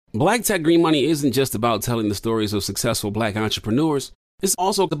Black Tech Green Money isn't just about telling the stories of successful Black entrepreneurs. It's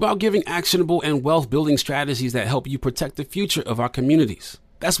also about giving actionable and wealth-building strategies that help you protect the future of our communities.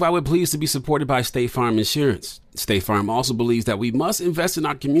 That's why we're pleased to be supported by State Farm Insurance. State Farm also believes that we must invest in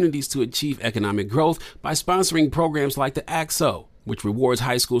our communities to achieve economic growth by sponsoring programs like the ACT-SO, which rewards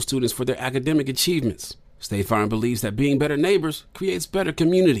high school students for their academic achievements. State Farm believes that being better neighbors creates better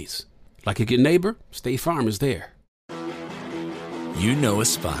communities. Like a good neighbor, State Farm is there. You know a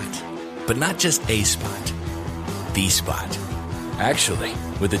spot, but not just a spot, the spot. Actually,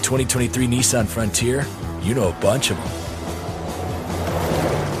 with the 2023 Nissan Frontier, you know a bunch of them.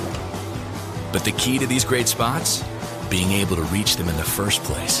 But the key to these great spots? Being able to reach them in the first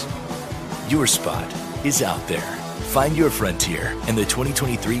place. Your spot is out there. Find your Frontier in the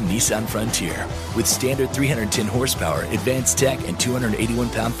 2023 Nissan Frontier with standard 310 horsepower, advanced tech, and 281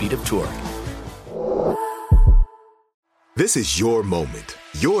 pound-feet of torque. This is your moment,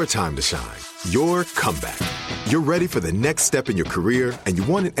 your time to shine, your comeback. You're ready for the next step in your career, and you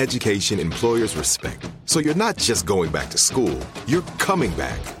want an education employers respect. So you're not just going back to school, you're coming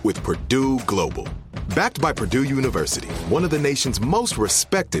back with Purdue Global. Backed by Purdue University, one of the nation's most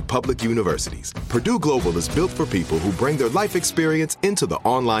respected public universities, Purdue Global is built for people who bring their life experience into the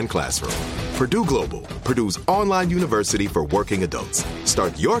online classroom. Purdue Global, Purdue's online university for working adults.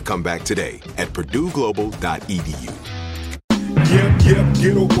 Start your comeback today at purdueglobal.edu. Yep,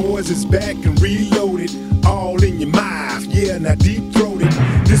 Ghetto Boys is back and reloaded. All in your mouth, yeah, now deep-throated.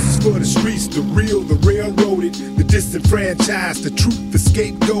 This is for the streets, the real, the railroaded, the disenfranchised, the truth, the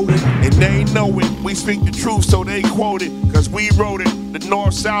scapegoated. And they know it, we speak the truth, so they quote it. Cause we wrote it, the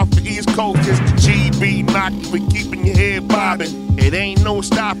north, south, the east coast, it's the GB knocking, we keeping your head bobbing. It ain't no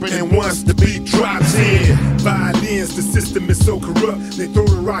stopping, and once the beat drops in, violence, the system is so corrupt. They throw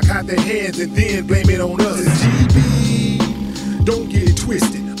the rock out their hands and then blame it on us. It's GB, don't get it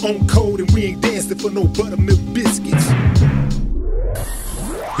twisted. On code and we ain't dancing for no buttermilk biscuits.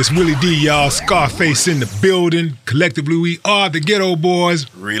 It's Willie D, y'all. Scarface in the building. Collectively, we are the Ghetto Boys.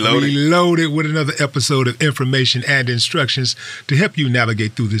 Reloaded with another episode of information and instructions to help you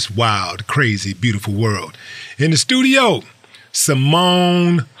navigate through this wild, crazy, beautiful world. In the studio,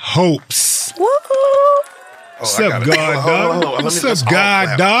 Simone Hopes. Woo! What's up, goddaughter? What's up,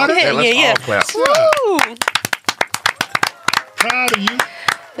 goddaughter? Yeah. Woo! Proud of you.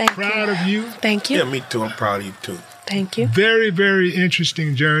 Proud of you. Thank you. Yeah, me too. I'm proud of you too. Thank you. Very, very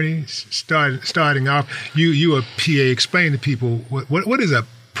interesting journey. Starting off, you a PA. Explain to people what is a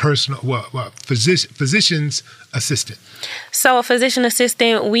physician's assistant. So a physician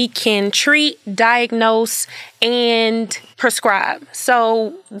assistant, we can treat, diagnose, and prescribe.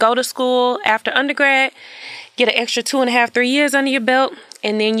 So go to school after undergrad, get an extra 2.5, 3 years under your belt,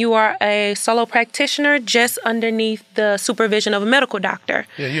 and then you are a solo practitioner just underneath the supervision of a medical doctor.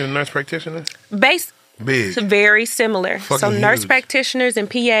 Yeah, you're a nurse practitioner? Big. Very similar. So nurse practitioners and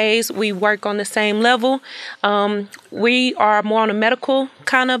PAs, we work on the same level. We are more on a medical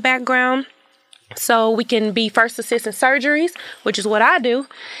kind of background. So we can be first assist in surgeries, which is what I do.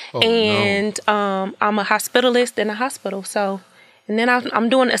 I'm a hospitalist in a hospital. So, and then I'm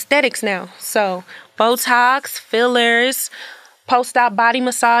doing aesthetics now. So Botox, fillers, post-op body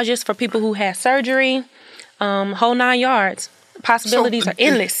massages for people who had surgery, whole 9 yards. Possibilities are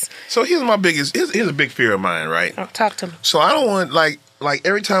endless. So here's my biggest, here's a big fear of mine, right? Talk to me. So I don't want, like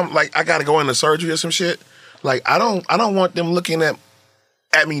every time, like, I gotta go into surgery or some shit, like, I don't want them looking at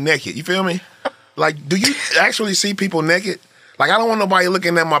me naked, you feel me? Like, do you actually see people naked? Like, I don't want nobody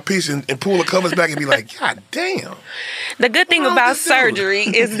looking at my piece and pull the covers back and be like, God damn. The good thing about surgery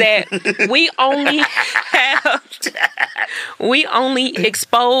is that we only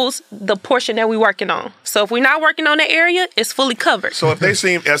expose the portion that we're working on. So if we're not working on that area, it's fully covered. So if they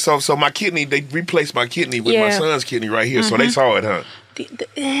see, so my kidney, they replaced my kidney with my son's kidney right here. Mm-hmm. So they saw it, huh?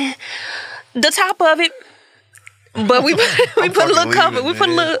 The top of it. But we put a little cover. We put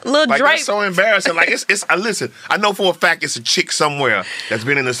a little like, drape. That's so embarrassing. Like it's. Listen, I know for a fact it's a chick somewhere that's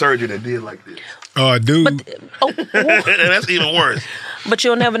been in the surgery that did like this. Dude. And that's even worse. But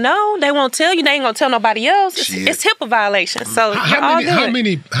you'll never know. They won't tell you. They ain't gonna tell nobody else. It's HIPAA violation. So how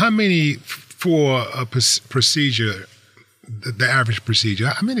many for a procedure, the average procedure?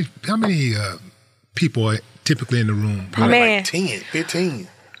 How many people are typically in the room? Probably like 10, 15.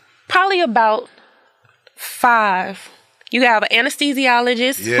 Probably about 5. You have an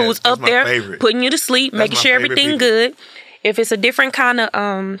anesthesiologist who's up there putting you to sleep, making sure everything good. If it's a different kind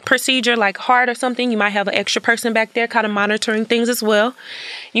of procedure like heart or something, you might have an extra person back there kind of monitoring things as well.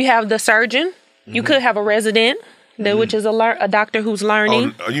 You have the surgeon. Mm-hmm. You could have a resident. which is a doctor who's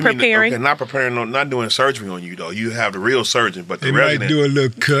learning, preparing. Not preparing, not doing surgery on you, though. You have the real surgeon, but the resident. They might do a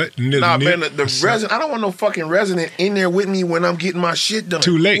little cut. Nah, man, the resident, I don't want no fucking resident in there with me when I'm getting my shit done.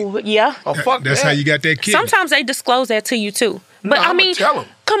 Too late. Yeah. Oh, fuck That's that. how you got that kid. Sometimes they disclose that to you, too. But I mean, tell them.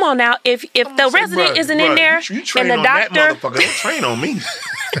 Come on now. If the resident isn't in there you train and the on doctor. That motherfucker, don't train on me.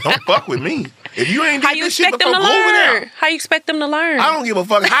 Don't fuck with me. If you ain't how did you this shit expect before, them to go over learn? there. How you expect them to learn? I don't give a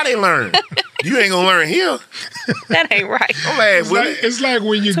fuck how they learn. You ain't gonna learn here. That ain't right. It's like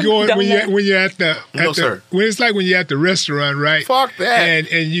when you go when you're at the when it's like when you're at the restaurant, right? Fuck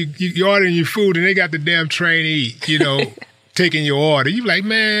that. And you ordering your food and they got the damn trainee, taking your order. You like,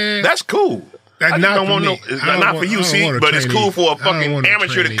 man, that's cool. That's not for me. Not for you, see, but it's cool for a fucking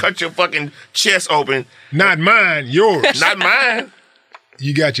amateur to cut your fucking chest open. Not mine, yours. Not mine.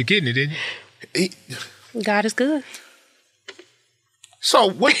 You got your kidney, didn't you? God is good.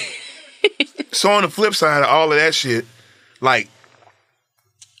 So what? So on the flip side of all of that shit,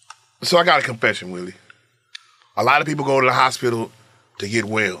 so I got a confession, Willie. A lot of people go to the hospital to get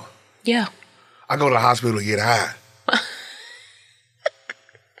well. Yeah. I go to the hospital to get high.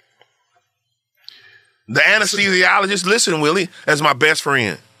 The anesthesiologist, listen, Willie, as my best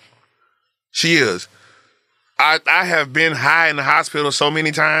friend. She is. I have been high in the hospital so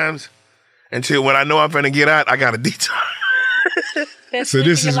many times until when I know I'm finna get out, I got a detox. So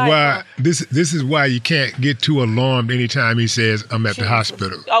this is why this is why you can't get too alarmed anytime he says I'm at the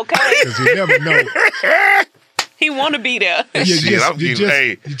hospital. Okay. Because you never know. He want to be there.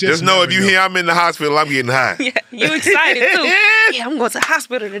 Just know if you hear I'm in the hospital, I'm getting high. Yeah, you excited too. Yeah, I'm going to the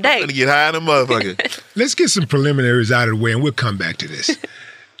hospital today. I'm gonna get high in the motherfucker. Let's get some preliminaries out of the way and we'll come back to this.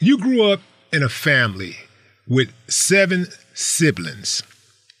 You grew up in a family with 7 siblings.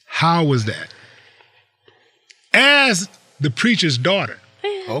 How was that? As the preacher's daughter.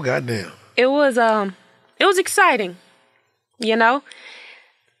 Oh, goddamn. It was exciting,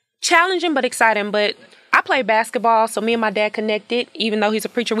 challenging but exciting. But I played basketball, so me and my dad connected. Even though he's a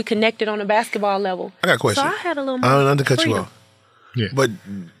preacher, we connected on a basketball level. I got a question. So I had a little more I don't undercut freedom. you off. Yeah. But,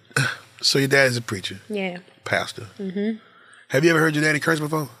 so your dad is a preacher. Yeah. Pastor. Mm-hmm. Have you ever heard your daddy curse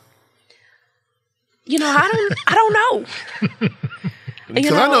before? I don't know.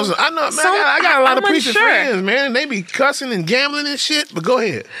 Because I got a lot of preacher friends, man, and they be cussing and gambling and shit. But go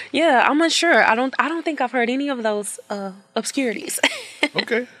ahead. Yeah, I'm unsure. I don't think I've heard any of those obscurities.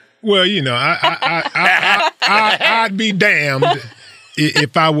 Okay. Well, I'd be damned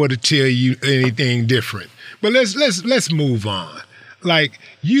if I were to tell you anything different. But let's move on. I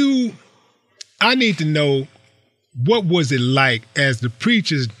need to know, what was it like as the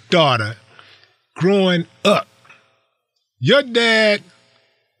preacher's daughter growing up? Your dad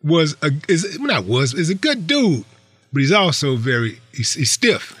is a good dude, but he's also he's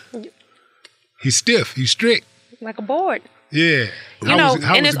stiff. He's stiff. He's strict. Like a board. Yeah.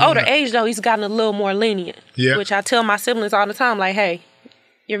 In his older age, though, he's gotten a little more lenient. Yeah. Which I tell my siblings all the time, like, hey,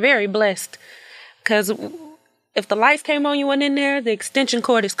 you're very blessed. Because if the lights came on, you went in there, the extension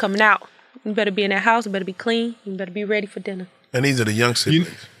cord is coming out. You better be in that house. You better be clean. You better be ready for dinner. And these are the young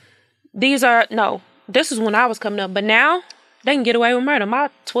siblings? This is when I was coming up. But now, they can get away with murder. My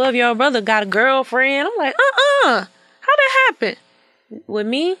 12-year-old brother got a girlfriend. I'm like, how'd that happen? With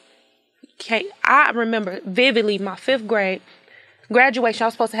me, I remember vividly my 5th grade graduation. I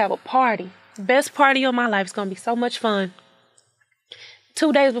was supposed to have a party. Best party of my life. It's going to be so much fun.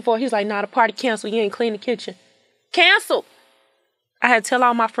 2 days before, he's like, the party canceled. You ain't clean the kitchen. Canceled. I had to tell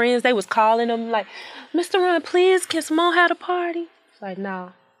all my friends. They was calling them like, Mr. Ron, please, can Simone have a party? It's like,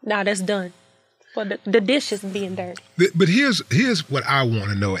 no, that's done. But the dishes being dirty. But here's what I want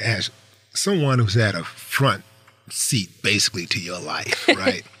to know as someone who's had a front seat basically to your life,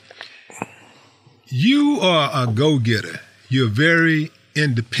 right? You are a go-getter. You're very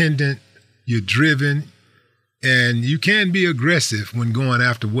independent. You're driven. And you can be aggressive when going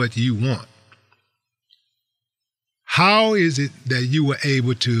after what you want. How is it that you were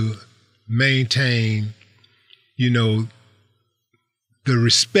able to maintain, the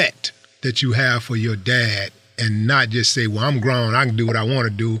respect that you have for your dad and not just say, well, I'm grown, I can do what I want to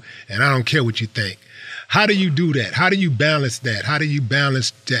do, and I don't care what you think? How do you do that? How do you balance that? How do you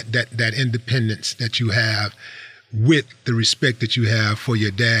balance that independence that you have with the respect that you have for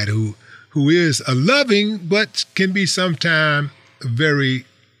your dad, who is a loving but can be sometimes very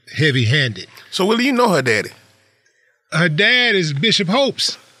heavy-handed? So, Willie, you know her daddy? Her dad is Bishop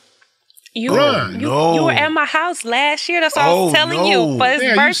Hopes. You were at my house last year. That's what I was telling you for his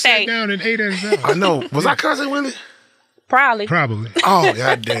birthday. You sat down and ate at his house. I know. Was I cousin Willie? Probably. Oh,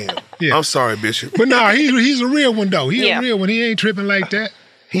 goddamn. Yeah. I'm sorry, Bishop. But no, he's a real one, though. He's a real one. He ain't tripping like that.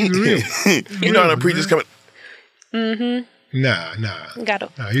 He's real. You know the preachers coming. Mm-hmm. Nah. Gotta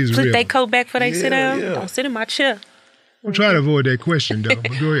he's flip real. their coat back before they sit down. Yeah. Don't sit in my chair. I'm trying to avoid that question, though.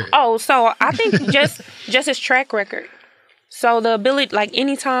 But go ahead. Oh, so I think just his track record. So the ability, like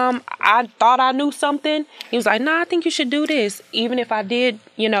anytime I thought I knew something, he was like, "Nah, I think you should do this." Even if I did,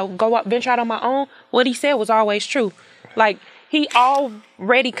 go up, venture out on my own, what he said was always true. Like he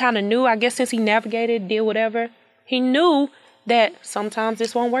already kind of knew, I guess, since he navigated, did whatever, he knew that sometimes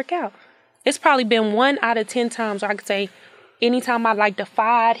this won't work out. It's probably been 1 out of 10 times where I could say, anytime I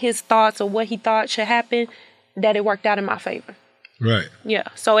defied his thoughts or what he thought should happen, that it worked out in my favor. Right. Yeah.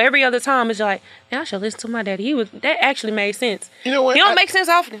 So every other time it's like, I should listen to my daddy. That actually made sense. You know what? He don't make sense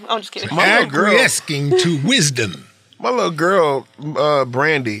often. I'm just kidding. Acquiescing to wisdom. My little girl,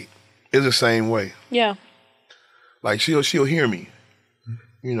 Brandy, is the same way. Yeah. Like she'll hear me,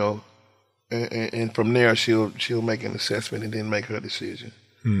 and from there she'll make an assessment and then make her decision.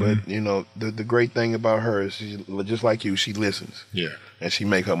 Mm-hmm. But the great thing about her is she's just like you. She listens. Yeah. And she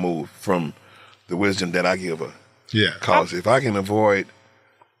make her move from the wisdom that I give her. Yeah. Cause if I can avoid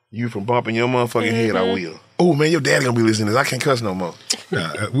you from bumping your motherfucking head, I will. Oh man, your daddy gonna be listening to this. I can't cuss no more.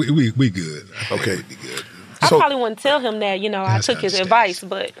 Nah, we good. Okay. We good. I probably wouldn't tell him that, I took his advice,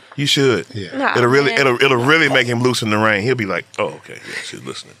 but you should. Yeah. Nah, it'll really make him loosen the rein. He'll be like, oh, okay, yeah, she's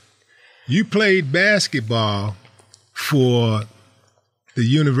listening. You played basketball for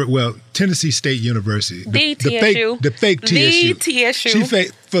the Tennessee State University. The TSU. The fake TSU. The TSU. She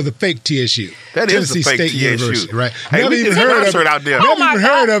for the fake TSU. That Tennessee is the fake State TSU. University, right? Hey, never we even did heard a of it. out there. Never even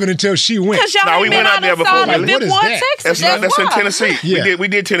heard of it until she went. Because y'all we went out there before. What is that? Texas. That's in Tennessee. Yeah. We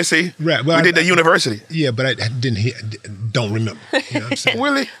did Tennessee. Right. Well, we did the university. Yeah, but I don't remember. You know what I'm saying?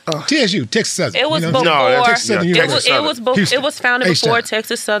 Really? TSU, Texas Southern. It was before. Texas Southern University. It was founded before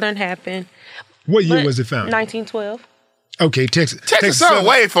Texas Southern happened. What year was it founded? 1912. Okay, Texas Southern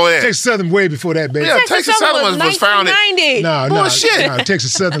way before that. Texas Southern way before that, baby. Yeah, Texas Southern was founded. No, bullshit. No,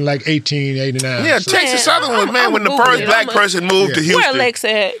 Texas Southern like 1889. Yeah, so. Texas Southern was when the first black person moved to Houston. Where Alexa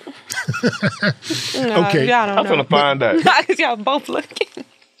at? Okay, y'all don't I'm gonna find that. Y'all both looking.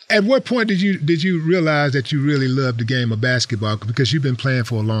 At what point did you realize that you really loved the game of basketball? Because you've been playing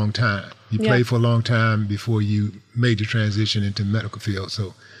for a long time. You played for a long time before you made the transition into the medical field.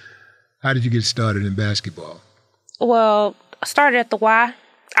 So, how did you get started in basketball? Well, I started at the Y.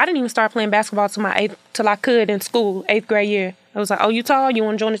 I didn't even start playing basketball till I could in school, 8th grade year. I was like, "Oh, you tall? You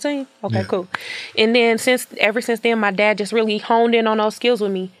want to join the team? Okay, cool." And then ever since then, my dad just really honed in on those skills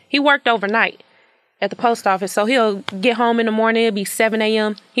with me. He worked overnight at the post office, so he'll get home in the morning. It'll be 7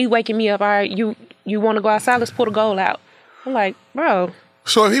 a.m. He's waking me up. All right, you want to go outside? Let's pull the goal out. I'm like, bro.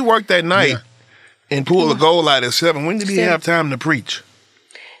 So if he worked that night and pulled the goal out at 7, when did he have time to preach?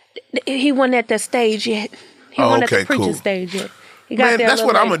 He wasn't at that stage yet. He wasn't at the preaching stage yet. He got there that's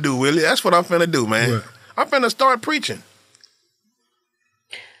what I'm going to do, Willie. That's what I'm finna do, man. What? I'm finna start preaching.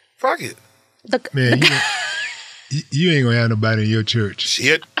 Fuck it. Man, you ain't going to have nobody in your church.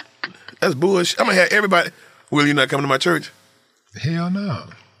 Shit. That's bullshit. I'm going to have everybody. Willie, you not coming to my church? Hell no.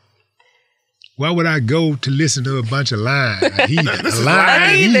 Why would I go to listen to a bunch of lying heathen? A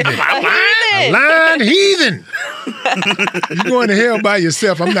lying heathen. You're going to hell by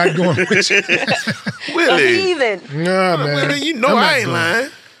yourself. I'm not going with you. Willie. A heathen. No, man. Willie, you know I ain't lying.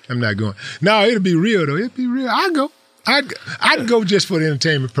 I'm not going. No, it'll be real, though. It'll be real. I'd go just for the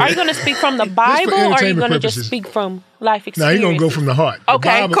entertainment purpose. Are you going to speak from the Bible or are you going to just speak from life experience? No, you're going to go from the heart.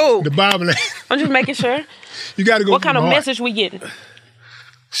 Okay, cool. The Bible. I'm just making sure. You got to go What from kind the of heart. message we getting?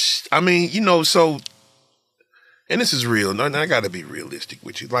 I mean, so, and this is real. And I got to be realistic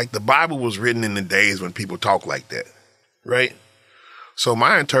with you. Like, the Bible was written in the days when people talk like that, right? So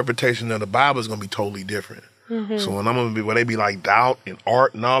my interpretation of the Bible is going to be totally different. Mm-hmm. So when when they be like doubt and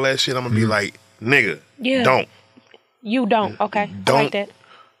art and all that shit, I'm going to be like, nigga, don't. You don't. Okay. Don't. I like that.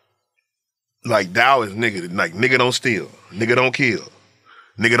 Like, doubt is nigga. Like, nigga don't steal. Nigga don't kill.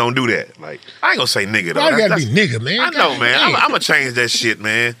 Nigga don't do that. Like, I ain't gonna say nigga though. I gotta be nigga, man. I know, man. I'm gonna change that shit,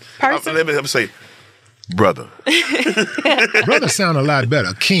 man. Let me say, brother. Brother sound a lot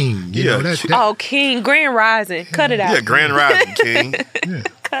better. King. You know, that. Oh, King. Grand Rising. Cut it out. Yeah, Grand Rising, King.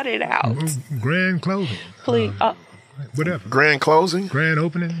 Cut it out. Grand closing. Please. Whatever. Grand closing. Grand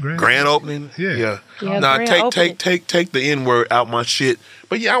opening. Grand opening. Yeah. Nah, take the N-word out my shit.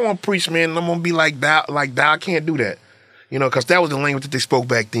 But yeah, I want to preach, man. I'm gonna be like thou. I can't do that. You know, because that was the language that they spoke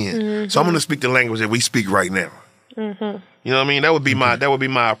back then. Mm-hmm. So I'm going to speak the language that we speak right now. Mm-hmm. You know what I mean? That would be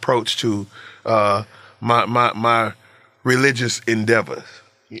my approach to my religious endeavors.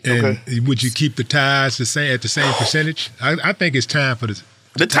 And would you keep the ties at the same percentage? I think it's time for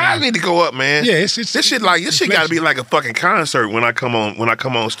The tide need to go up, man. Yeah, this shit got to be like a fucking concert when I come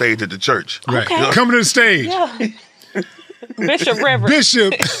on stage at the church. Right, coming to the stage. Yeah. Bishop Reverend.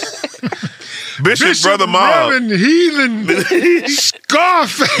 Bishop Brother Mob, Reverend Heathen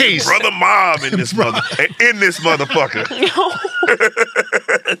Scarface, Brother Mob in this motherfucker.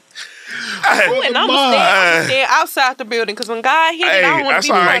 And I'm gonna stay outside the building because when God hit it, I don't want to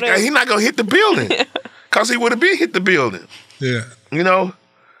be part of it. He's not gonna hit the building because he would have been hit the building. Yeah, you know,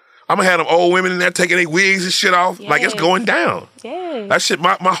 I'm gonna have them old women in there taking their wigs and shit off like it's going down. Yeah, that shit.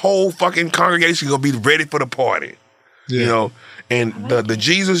 My whole fucking congregation gonna be ready for the party. Yeah. You know, and the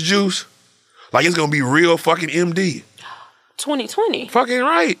Jesus juice, like it's gonna be real fucking MD. 2020. Fucking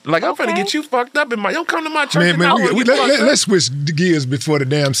right. Like I'm finna get you fucked up in my. Don't come to my church. Man, let's switch gears before the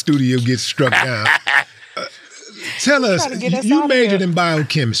damn studio gets struck down. Tell us, you majored in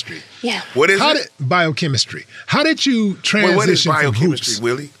biochemistry. Yeah. What is it? Biochemistry. How did you transition? What is biochemistry,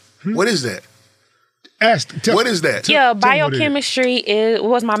 Willie? What is that? What is that? Biochemistry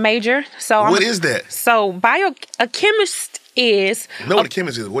was my major. So what is that? So a chemist is... know what a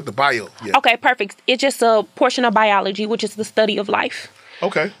chemist is. What the bio? Yeah. Okay, perfect. It's just a portion of biology, which is the study of life.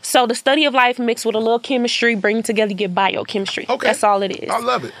 Okay. So the study of life mixed with a little chemistry, bring together, you get biochemistry. Okay. That's all it is. I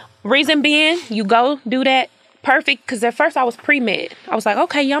love it. Reason being, you go do that, perfect, because at first I was pre-med. I was like,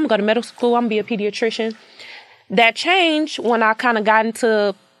 okay, yeah, I'm going to go to medical school. I'm going to be a pediatrician. That changed when I kind of got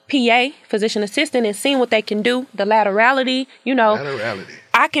into PA, physician assistant, and seeing what they can do, the laterality, you know. Laterality.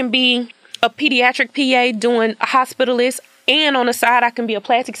 I can be a pediatric PA doing a hospitalist, and on the side, I can be a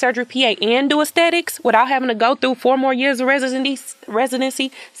plastic surgery PA and do aesthetics without having to go through 4 more years of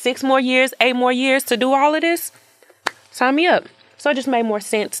residency, 6 more years, 8 more years to do all of this. Sign me up. So it just made more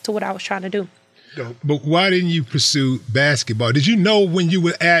sense to what I was trying to do. But why didn't you pursue basketball? Did you know when you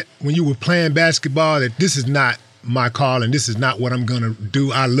were playing basketball that this is not my call and this is not what I'm going to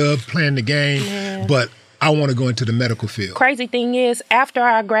do? I love playing the game, but I want to go into the medical field. Crazy thing is, after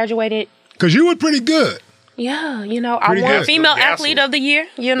I graduated... Because you were pretty good. Yeah, you know, I won Female Athlete of the Year,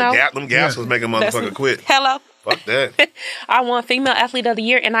 you know. Them gas was making motherfucker quit. Hello. Fuck that. I won Female Athlete of the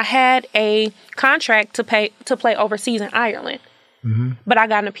Year, and I had a contract to play overseas in Ireland. Mm-hmm. But I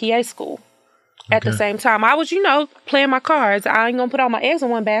got in a PA school at the same time. I was, you know, playing my cards. I ain't going to put all my eggs in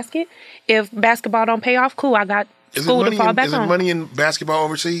one basket. If basketball don't pay off, cool, I got school to fall back on. Is it money in basketball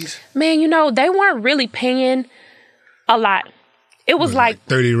overseas? Man, you know, they weren't really paying a lot. It was like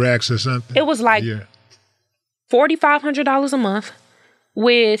 30 racks or something? It was like $4,500 a month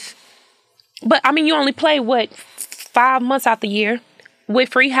but I mean, you only play, 5 months out the year with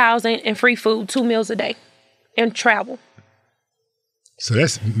free housing and free food, 2 meals a day, and travel. So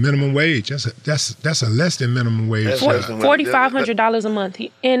that's minimum wage. That's a less than minimum wage. $4,500 a month,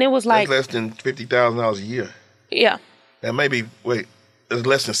 and it was like that's less than $50,000 a year. Yeah. That may be it's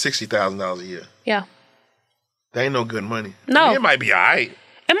less than $60,000 a year. Yeah. That ain't no good money. No, I mean, it might be all right.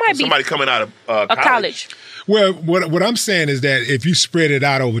 It might be somebody coming out of college. Well, what I'm saying is that if you spread it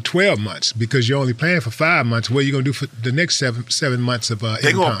out over 12 months, because you're only playing for 5 months, what are you going to do for the next seven months of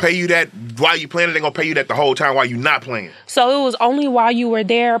They're going to pay you that while you playing. They're going to pay you that the whole time while you're not playing. So it was only while you were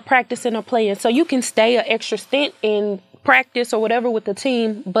there practicing or playing. So you can stay an extra stint in practice or whatever with the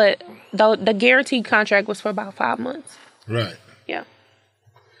team, but the guaranteed contract was for about 5 months. Right. Yeah.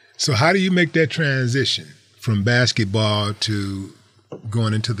 So how do you make that transition from basketball to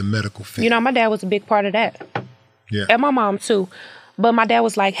going into the medical field? You know, my dad was a big part of that. Yeah. And my mom too. But my dad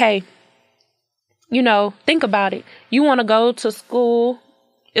was like, hey, you know, think about it. You want to go to school.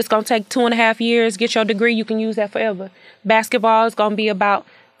 It's going to take 2.5 years, get your degree. You can use that forever. Basketball is going to be about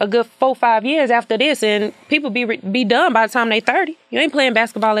a good 4-5 years after this. And people be done by the time they're 30. You ain't playing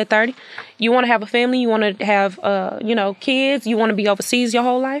basketball at 30. You want to have a family. You want to have, kids. You want to be overseas your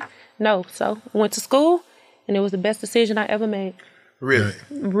whole life. No. So I went to school, and it was the best decision I ever made. Really?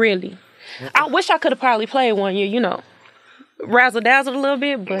 Really. I wish I could have probably played 1 year, you know, razzle-dazzled a little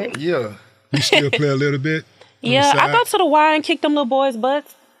bit, but... Yeah. You still play a little bit? Yeah, I go to the Y and kick them little boys'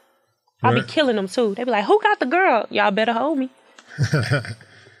 butts. I be killing them, too. They be like, who got the girl? Y'all better hold me.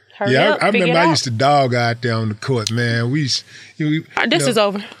 I remember I used to dog out there on the court, man. This is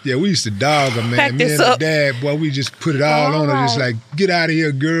over. Yeah, we used to dog her, man. Pack Me and her dad, boy, we just put it all on her, just like, get out of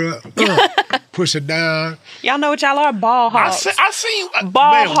here, girl. Push her down. Y'all know what y'all are? Ball hogs. I seen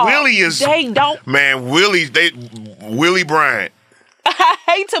ball man, hogs. Willie is... They don't... Man, Willie Bryant. I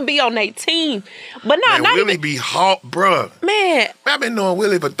hate to be on their team. But not Willie even... be hot, bruh. Man. I've been knowing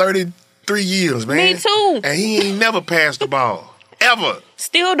Willie for 33 years, man. Me too. And he ain't never passed the ball. Ever.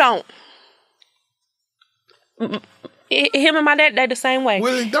 Still don't. Him and my dad, they the same way.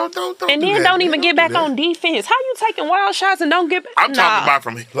 Willie, don't. And then don't even get back on defense. How you taking wild shots and don't get back? I'm talking about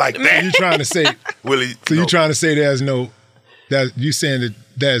from like that. You trying to say, Willie? So you trying to say you saying that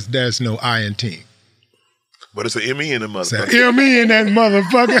there's no I in team? But it's an M-E in the motherfucker. It's an M-E in that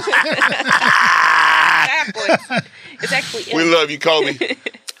motherfucker. It's actually we love you, Kobe.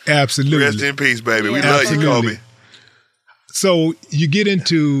 Absolutely. Rest in peace, baby. We Absolutely. love you, Kobe. So you get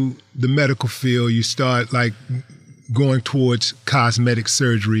into the medical field, you start like going towards cosmetic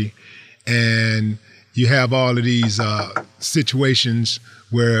surgery, and you have all of these situations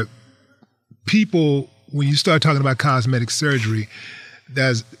where people, when you start talking about cosmetic surgery,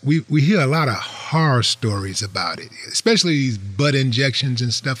 we hear a lot of horror stories about it, especially these butt injections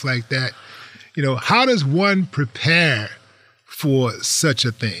and stuff like that. You know, how does one prepare for such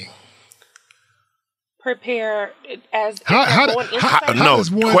a thing? Prepare as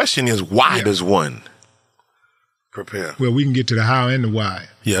question is why does one prepare? Well, we can get to the how and the why.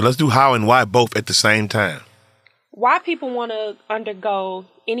 Yeah, let's do how and why both at the same time. Why people want to undergo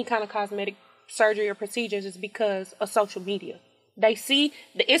any kind of cosmetic surgery or procedures is because of social media. They see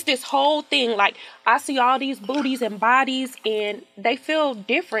it's this whole thing. Like, I see all these booties and bodies, and they feel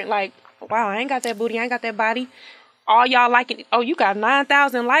different. Like, wow, I ain't got that booty, I ain't got that body. All y'all like it. Oh, you got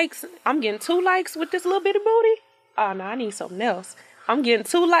 9,000 likes. I'm getting 2 likes with this little bitty booty. Oh no, I need something else. I'm getting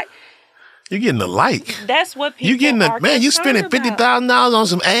 2 likes. You're getting a like. That's what people. You getting a man? You spending $50,000 on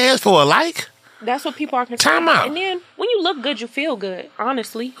some ass for a like? That's what people are concerned about. And then when you look good, you feel good.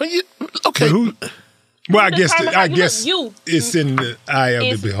 Honestly. Okay. Well, I guess it's in the eye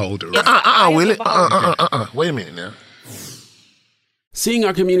of the beholder. Right? Willie. Wait a minute now. Seeing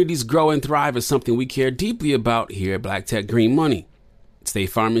our communities grow and thrive is something we care deeply about here at Black Tech Green Money. State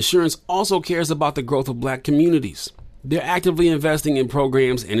Farm Insurance also cares about the growth of Black communities. They're actively investing in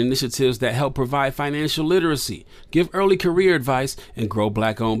programs and initiatives that help provide financial literacy, give early career advice, and grow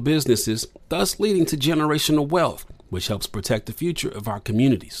Black-owned businesses, thus leading to generational wealth, which helps protect the future of our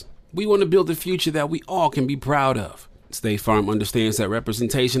communities. We want to build a future that we all can be proud of. State Farm understands that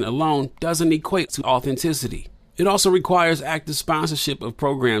representation alone doesn't equate to authenticity. It also requires active sponsorship of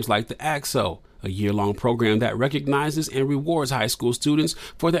programs like the AXO, a year-long program that recognizes and rewards high school students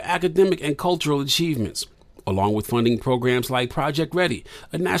for their academic and cultural achievements, along with funding programs like Project Ready,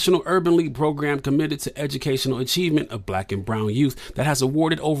 a National Urban League program committed to educational achievement of Black and brown youth that has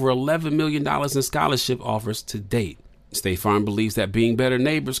awarded over $11 million in scholarship offers to date. State Farm believes that being better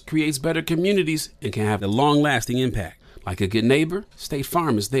neighbors creates better communities and can have a long-lasting impact. Like a good neighbor, State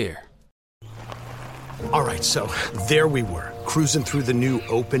Farm is there. All right, so there we were, cruising through the new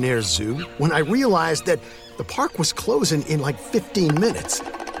open-air zoo, when I realized that the park was closing in like 15 minutes.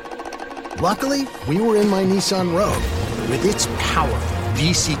 Luckily, we were in my Nissan Rogue. With its powerful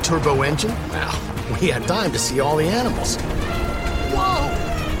VC turbo engine, well, we had time to see all the animals. Whoa!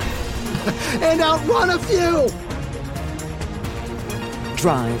 And outrun a few!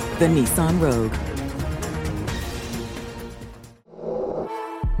 Drive the Nissan Rogue.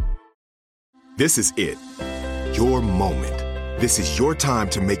 This is it. Your moment. This is your time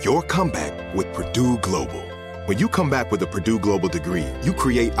to make your comeback with Purdue Global. When you come back with a Purdue Global degree, you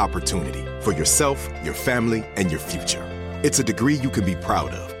create opportunity for yourself, your family, and your future. It's a degree you can be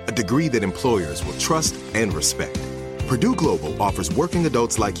proud of, a degree that employers will trust and respect. Purdue Global offers working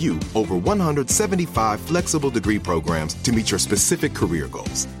adults like you over 175 flexible degree programs to meet your specific career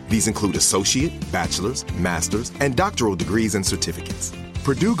goals. These include associate, bachelor's, master's, and doctoral degrees and certificates.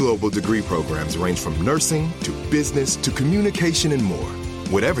 Purdue Global degree programs range from nursing to business to communication and more.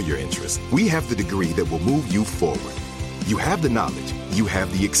 Whatever your interest, we have the degree that will move you forward. You have the knowledge, you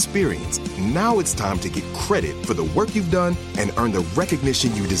have the experience. Now it's time to get credit for the work you've done and earn the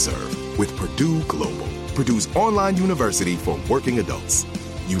recognition you deserve with Purdue Global, Purdue's online university for working adults.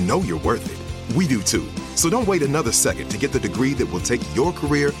 You know you're worth it. We do too. So don't wait another second to get the degree that will take your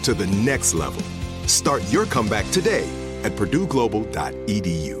career to the next level. Start your comeback today at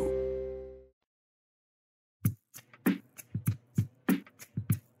purdueglobal.edu.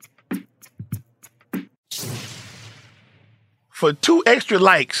 For 2 extra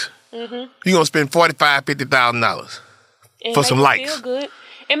likes, you're gonna spend $45,000, $50,000 for some likes. Feel good.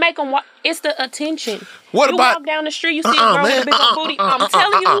 It make them. It's the attention. What you about walk down the street, you see a girl with a big old booty. I'm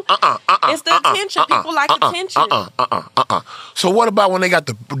telling you, it's the attention. People like attention. So what about when they got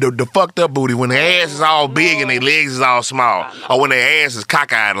the fucked up booty, when their ass is all big and their legs is all small, or when their ass is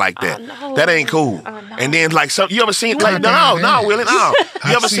cockeyed like that? That ain't cool. And then like you ever seen like no, Willie, no.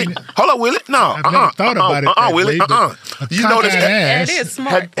 You ever seen? Hold up, Willie, no. I've never thought about it. Willie, You know this ass it is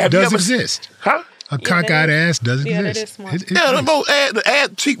smart. does exist. Huh? A cockeyed ass doesn't exist. That is smart. Yeah, both the ass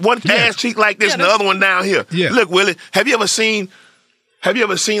cheek, one ass cheek like this, and the other one down here. Yeah. Look, Willie, have you ever seen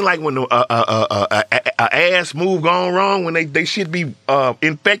like when a ass move gone wrong when they should be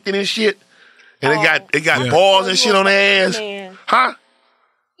infected and shit, and it got balls and shit on their ass, huh?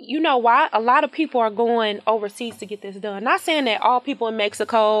 You know why? A lot of people are going overseas to get this done. Not saying that all people in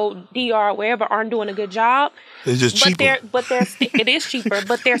Mexico, DR, wherever aren't doing a good job. It's just cheaper. It is cheaper,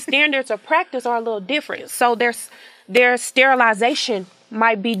 but their standards of practice are a little different. So their sterilization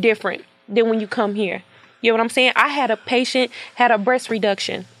might be different than when you come here. You know what I'm saying? I had a patient had a breast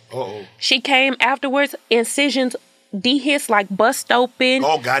reduction. Uh-oh. She came afterwards, incisions dehisced, like bust open,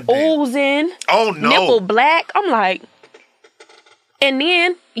 oozing, nipple black. I'm like, and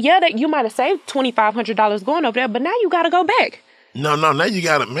then, that you might have saved $2,500 going over there, but now you got to go back. No, now you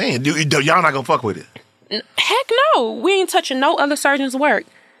got to, man, y'all not going to fuck with it. Heck no. We ain't touching no other surgeon's work.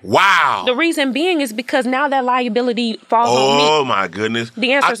 Wow. The reason being is because now that liability falls on me. Oh, my goodness.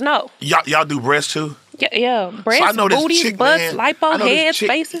 The answer is no. Y'all do breasts too? Yeah. Breasts, so booties, butts, lipo, heads,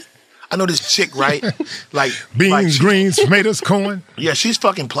 faces. I know this chick, right? Like beans, greens, tomatoes, corn. Yeah, she's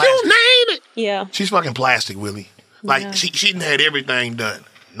fucking plastic. You name it. Yeah. She's fucking plastic, Willie. Like, she done had everything done.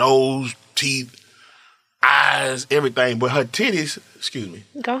 Nose, teeth, eyes, everything. But her titties, excuse me.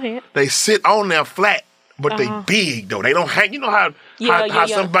 Go ahead. They sit on there flat, but they big, though. They don't hang. You know how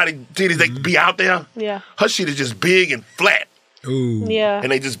somebody titties, they be out there? Yeah. Her shit is just big and flat. Ooh. Yeah.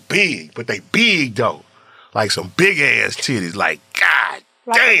 And they just big, but they big, though. Like some big-ass titties. Like, God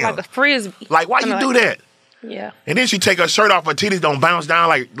damn. Like a frisbee. Like, why you do that? Yeah. And then she take her shirt off, her titties don't bounce down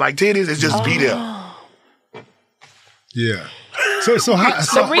like titties. It's just be there. Yeah. So how,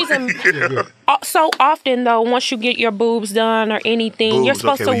 the reason so often though, once you get your boobs done or anything, you're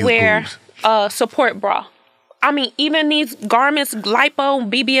supposed to wear a support bra. I mean, even these garments, lipo,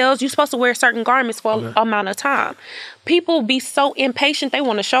 BBLs, you're supposed to wear certain garments for an amount of time. People be so impatient; they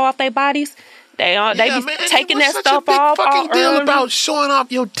want to show off their bodies. They be taking that stuff off. Fucking deal about showing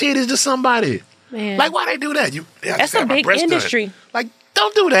off your titties to somebody. Man. Like, why they do that? That's a big industry. Done. Like,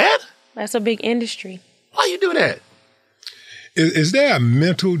 don't do that. That's a big industry. Why you do that? Is there a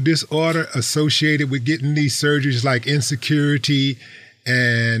mental disorder associated with getting these surgeries, like insecurity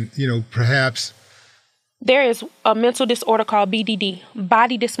and, perhaps? There is a mental disorder called BDD,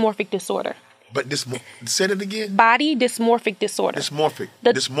 body dysmorphic disorder. But said it again? Body dysmorphic disorder.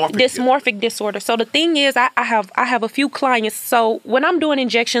 Dysmorphic disorder. So the thing is, I have a few clients. So when I'm doing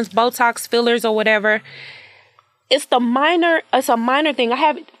injections, Botox, fillers, or whatever, it's a minor thing. I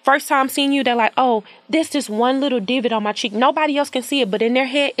have first time seeing you, they're like, oh, this one little divot on my cheek. Nobody else can see it, but in their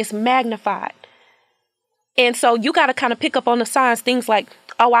head, it's magnified. And so you got to kind of pick up on the signs, things like,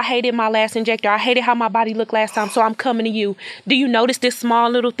 oh, I hated my last injector. I hated how my body looked last time, so I'm coming to you. Do you notice this small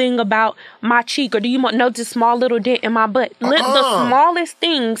little thing about my cheek, or do you notice this small little dent in my butt? The smallest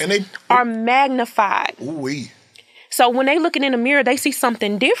things are magnified. Ooh-wee. So when they looking in the mirror, they see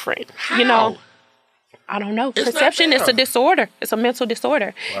something different. How? I don't know. Perception is a disorder. It's a mental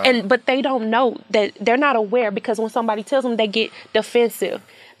disorder. Wow. But they don't know that, they're not aware, because when somebody tells them, they get defensive.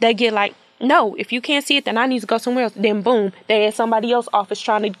 They get like, no, if you can't see it, then I need to go somewhere else. Then boom, they're in somebody else's office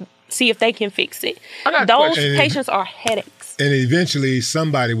trying to see if they can fix it. Those patients are headaches. And eventually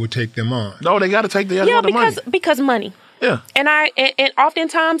somebody will take them on. No, they got to take the other money. Because money. Yeah. And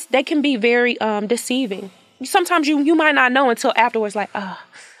oftentimes they can be very deceiving. Sometimes you might not know until afterwards, like,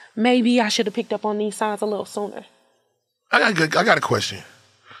 maybe I should have picked up on these signs a little sooner. I got a question.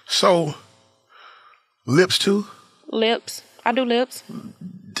 So, lips too? Lips. I do lips.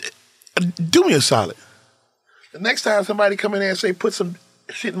 Do me a solid. The next time somebody come in there and say, put some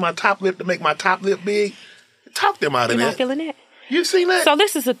shit in my top lip to make my top lip big, talk them out of that. You're not feeling that? You seen that? So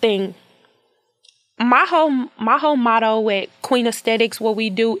this is the thing. My whole motto at Queen Aesthetics, what we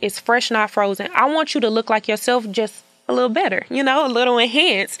do is fresh, not frozen. I want you to look like yourself, just a little better, a little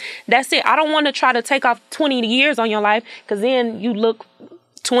enhanced. That's it. I don't want to try to take off 20 years on your life, because then you look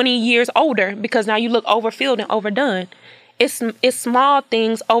 20 years older, because now you look overfilled and overdone. It's small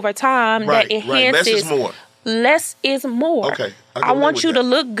things over time that enhances. Less is more. Less is more. Okay. I want you to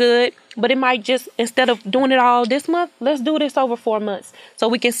look good, but it might just, instead of doing it all this month, let's do this over 4 months so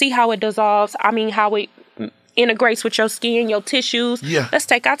we can see how it dissolves. I mean, how it integrates with your skin, your tissues. Yeah. Let's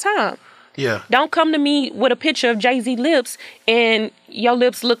take our time. Yeah. Don't come to me with a picture of Jay-Z lips and your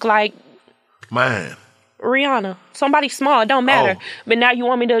lips look like mine. Rihanna. Somebody small, it don't matter. But now you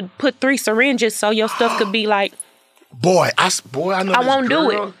want me to put 3 syringes so your stuff could be like. Boy, I know. I won't do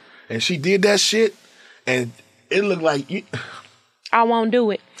it. And she did that shit, and it looked like. I won't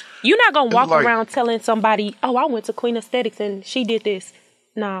do it. You're not gonna walk around telling somebody, "Oh, I went to Queen Aesthetics and she did this."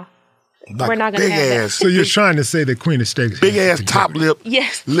 Nah. Like we're not going to have that. So you're trying to say that Queen Aesthetics big ass top lip,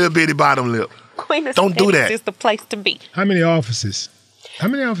 yes, little bitty bottom lip. Queen Aesthetics don't do that. is the place to be. How many offices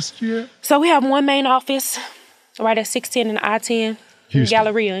do you have? So we have one main office right at 610 and I-10 in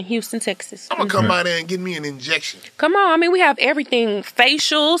Galleria in Houston, Texas. I'm going to come by there and get me an injection. Come on. I mean, we have everything.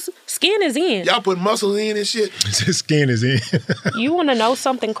 Facials. Skin is in. Y'all put muscles in and shit? Skin is in. You want to know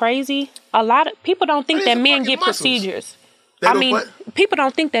something crazy? A lot of people don't think that men get procedures. People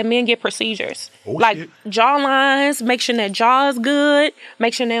don't think that men get procedures. Like jaw lines, make sure that jaw is good,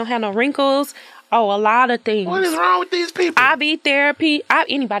 make sure they don't have no wrinkles. Oh, a lot of things. What is wrong with these people? IV therapy.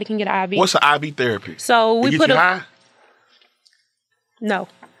 Anybody can get an IV. What's an IV therapy? So we put high? No.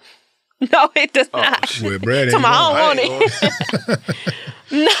 No, it does not. Well, Brad ain't I don't want it.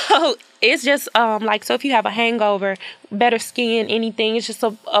 No, it's just like, so if you have a hangover, better skin, anything, it's just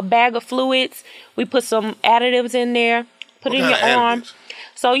a bag of fluids. We put some additives in there, put it in your arm.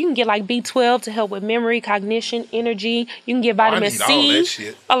 So you can get like B12 to help with memory, cognition, energy. You can get vitamin C. All that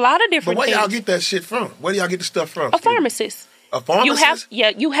shit. A lot of different things. But where y'all get that shit from? Where do y'all get the stuff from? A pharmacist. A pharmacist?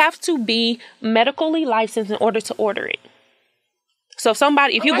 You have to be medically licensed in order to order it. So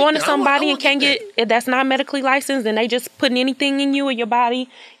if you're going to somebody and can't get that's not medically licensed, and they just putting anything in you or your body,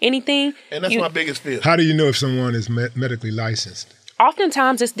 anything. And that's my biggest fear. How do you know if someone is medically licensed?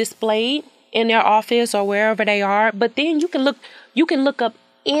 Oftentimes it's displayed in their office or wherever they are, but then you can look up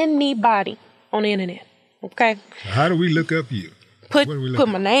anybody on the internet. Okay. How do we look up you? Put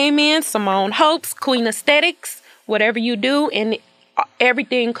my name in, Simone Hopes, Queen Aesthetics, whatever you do, and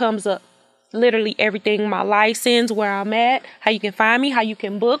everything comes up. Literally everything, my license, where I'm at, how you can find me, how you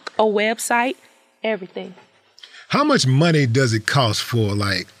can book, a website, everything. How much money does it cost for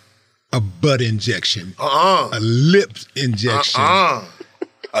like a butt injection, a lip injection, a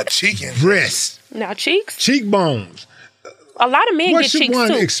cheek injection, breast, now cheeks, cheekbones? A lot of men get cheeks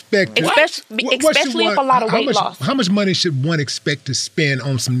too. Especially if a lot of weight loss. How much money should one expect to spend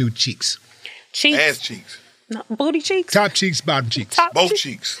on some new cheeks? Cheeks. Ass cheeks. No, booty cheeks. Top cheeks, bottom cheeks. Both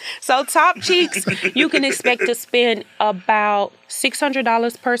cheeks. So top cheeks, you can expect to spend about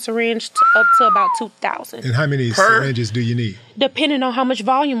 $600 per syringe up to about $2,000. And how many syringes do you need? Depending on how much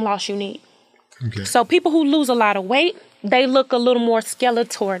volume loss you need. Okay. So people who lose a lot of weight, they look a little more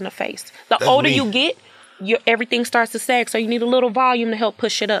skeletal in the face. That's older you get, everything starts to sag, so you need a little volume to help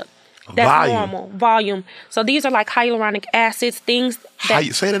push it up. That's normal. Volume. So these are like hyaluronic acids, things that...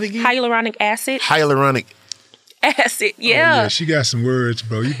 Say that again? Hyaluronic acid. Hyaluronic acid, yeah. Oh, yeah, she got some words,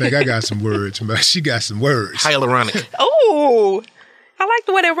 bro. You think I got some words, but she got some words. Hyaluronic. Oh, I like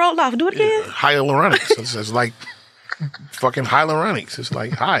the way they rolled off. Do it again. Hyaluronics. It's like fucking hyaluronics. It's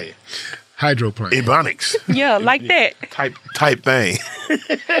like hydroplane. Ebonics. Yeah, like that. type thing.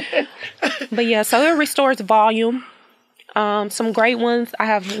 But yeah, so it restores volume. Some great ones. I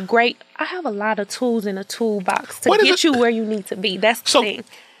have a lot of tools in a toolbox to get you where you need to be. That's the thing.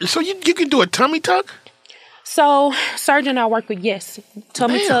 So you can do a tummy tuck? So, surgeon I work with, yes.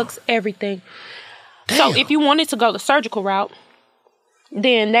 Tummy tucks, everything. So, if you wanted to go the surgical route,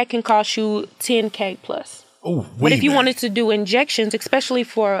 then that can cost you $10K plus. Oh, but if you wanted to do injections, especially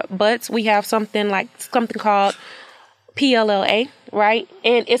for butts, we have something called PLLA, right?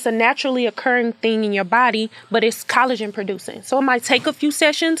 And it's a naturally occurring thing in your body, but it's collagen producing. So, it might take a few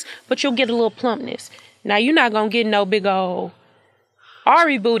sessions, but you'll get a little plumpness. Now, you're not going to get no big old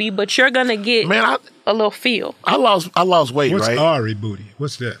Ari booty, but you're gonna get a little feel. I lost weight, What's right? What's Ari booty?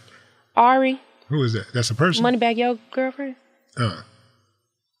 What's that? Ari. Who is that? That's a person? Moneybag Yo girlfriend.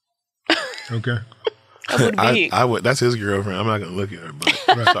 Okay. I would. That's his girlfriend. I'm not gonna look at her,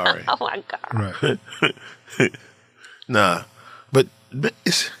 but sorry. Oh my god. Right. Nah, but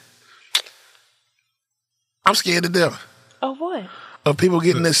I'm scared to death. Of what? Of people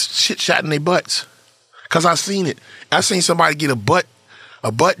getting this shit shot in their butts. Cause I seen it. I seen somebody get a butt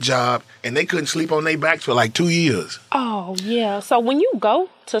job and they couldn't sleep on their back for like 2 years. Oh yeah. So when you go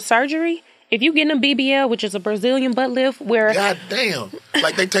to surgery, if you get a BBL, which is a Brazilian butt lift, where God damn,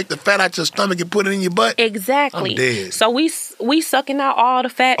 like they take the fat out your stomach and put it in your butt. Exactly. I'm dead. So we sucking out all the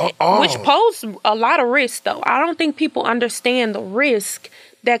fat, which poses a lot of risk. Though I don't think people understand the risk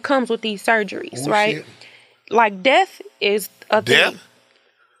that comes with these surgeries, right? Shit. Like death is a thing.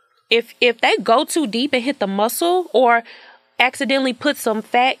 If they go too deep and hit the muscle or accidentally put some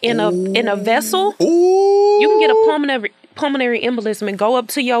fat in a vessel, you can get a pulmonary embolism and go up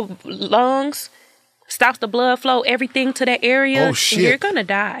to your lungs, stops the blood flow, everything to that area. Oh shit! And you're gonna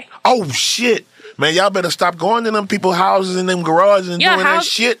die. Oh shit, man! Y'all better stop going to them people's houses and them garages and doing that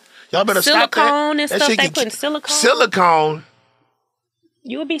shit. Y'all better stop that. Silicone and stuff. They putting silicone. Silicone.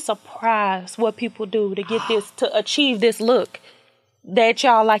 You would be surprised what people do to get this, to achieve this look. that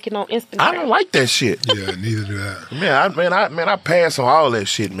y'all like it on Instagram. I don't like that shit. Yeah, neither do I. I pass on all that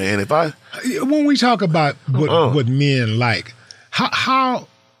shit, man. When we talk about what men like, how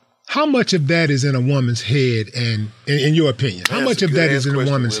much of that is in a woman's head, and in your opinion, how much of that is in a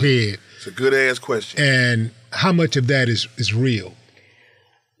woman's head? It's a good ass question. And how much of that is real?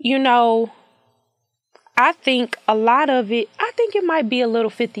 You know, I think a lot of it, I think it might be a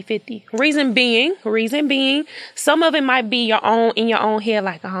little 50-50. Reason being, some of it might be in your own head,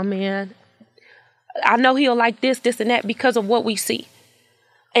 like, oh man, I know he'll like this, and that because of what we see.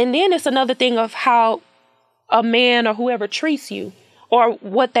 And then it's another thing of how a man or whoever treats you, or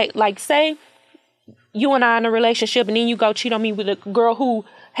what they, like, say you and I in a relationship and then you go cheat on me with a girl who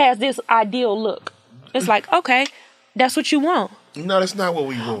has this ideal look. It's like, okay, that's what you want. No, that's not what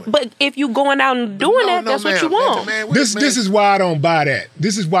we want. But if you going out and doing that's what you want. This is why I don't buy that.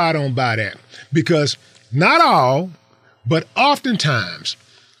 This is why I don't buy that. Because not all, but oftentimes,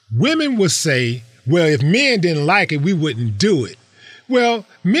 women will say, well, if men didn't like it, we wouldn't do it. Well,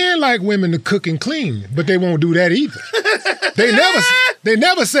 men like women to cook and clean, but they won't do that either. They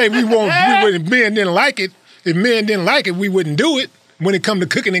never say we wouldn't. Men didn't like it. If men didn't like it, we wouldn't do it. When it comes to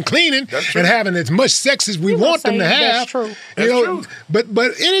cooking and cleaning and having as much sex as we want them to have. That's true. That's true. But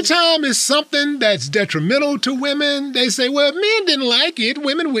anytime it's something that's detrimental to women, they say, well, if men didn't like it,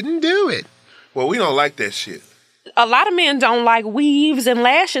 women wouldn't do it. Well, we don't like that shit. A lot of men don't like weaves and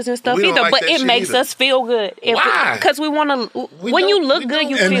lashes and stuff either, but it makes us feel good. Why? Because we want to. When you look good,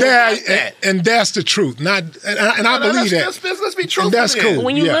 you feel good. And that's the truth. And I believe that. Let's be truthful. And that's cool.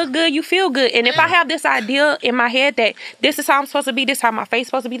 When you look good, you feel good. And if I have this idea in my head that this is how I'm supposed to be, this is how my face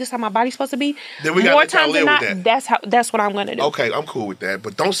supposed to be, this is how my body's supposed to be, then we more times than not, that's what I'm going to do. Okay, I'm cool with that.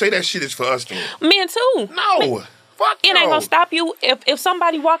 But don't say that shit is for us then. Men too. No. Fuck it ain't gonna stop you if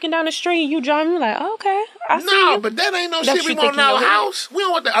somebody walking down the street and you driving, you're like, okay, I see you. But that ain't no shit we want in our house. We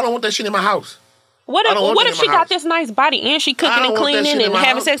don't want that. I don't want that shit in my house. What if she got this nice body and she cooking and cleaning and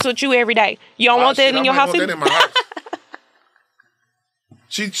having sex with you every day? You don't want that in your house either?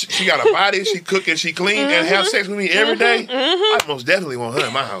 She got a body, she cook and she clean and have sex with me every day. I most definitely want her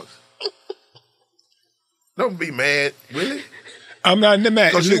in my house. Don't be mad, really. I'm not mad.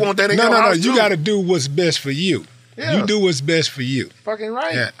 Because you want that in your house too. You got to do what's best for you. Yeah. You do what's best for you. Fucking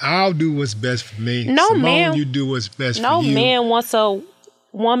right. Yeah, I'll do what's best for me. Man, you do what's best for you. No man wants a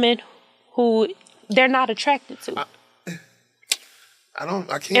woman who they're not attracted to. I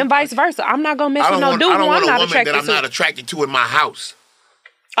can't. And vice versa. I'm not gonna mess with no dude who I'm not attracted to. I'm not attracted to in my house.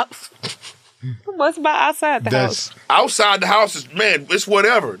 What's about outside the house? Outside the house is, man, it's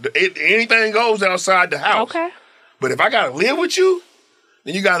whatever. Anything goes outside the house. Okay. But if I gotta live with you,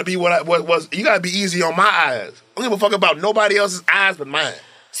 then you gotta be you gotta be easy on my eyes. I don't give a fuck about nobody else's eyes but mine.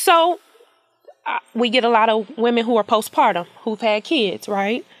 So we get a lot of women who are postpartum who've had kids,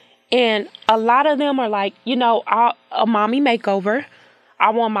 right? And a lot of them are like, a mommy makeover.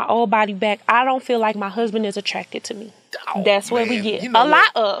 I want my old body back. I don't feel like my husband is attracted to me. That's what we get. Lot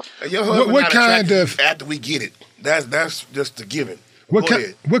of. Your husband what kind of after we get it? That's just a given.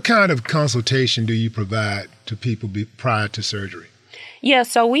 What kind of consultation do you provide to people prior to surgery? Yeah,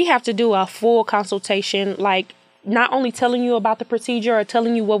 so we have to do a full consultation, like not only telling you about the procedure or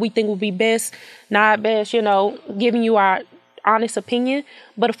telling you what we think would be best, not best, giving you our honest opinion,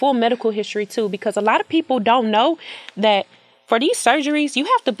 but a full medical history too, because a lot of people don't know that for these surgeries, you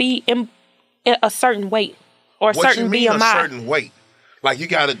have to be in a certain weight or a certain BMI. What you mean a certain weight? Like you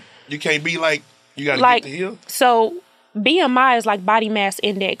can't be like, you gotta get to here? So BMI is like body mass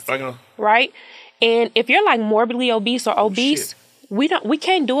index, right? And if you're like morbidly obese or obese, we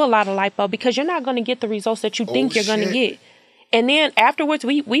can't do a lot of lipo because you're not going to get the results that you think you're going to get. And then afterwards,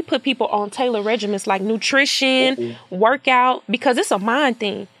 we put people on tailored regimens like nutrition, workout, because it's a mind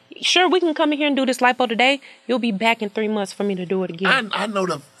thing. Sure, we can come in here and do this lipo today. You'll be back in 3 months for me to do it again. I know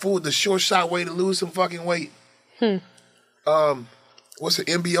the short shot way to lose some fucking weight. What's it,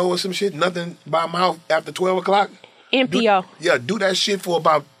 MBO or some shit? Nothing by mouth after 12 o'clock? MPO. Do that shit for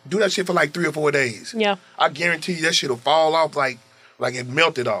like 3 or 4 days. Yeah. I guarantee you that shit will fall off like it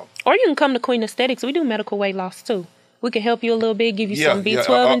melted off. Or you can come to Queen Aesthetics. We do medical weight loss too. We can help you a little bit, give you some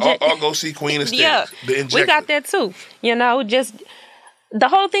B12 injections. I'll go see Queen Aesthetics. The injector. We got that too. Just the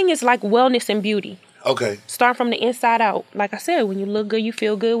whole thing is like wellness and beauty. Okay. Start from the inside out. Like I said, when you look good, you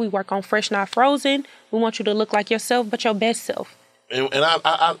feel good. We work on fresh, not frozen. We want you to look like yourself, but your best self. And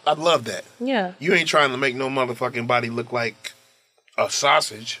I love that. Yeah. You ain't trying to make no motherfucking body look like a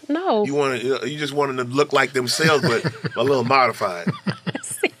sausage. No. You just want them to look like themselves, but a little modified.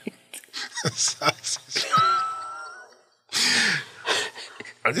 Sausage.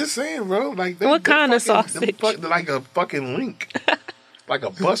 I'm just saying, bro. Like what kind of sausage? Like a fucking link. Like a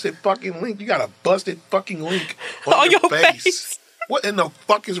busted fucking link. You got a busted fucking link on your face. What in the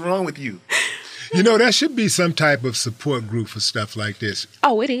fuck is wrong with you? You know, there should be some type of support group for stuff like this.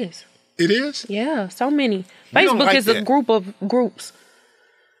 Oh, it is. It is? Yeah, so many. Facebook is a group of groups.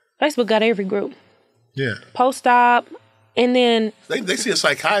 Facebook got every group. Yeah. Post-op, and then... They see a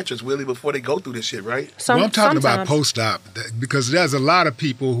psychiatrist, Willie, before they go through this shit, right? I'm talking about post-op, because there's a lot of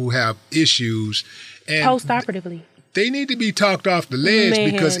people who have issues. And post-operatively. They need to be talked off the ledge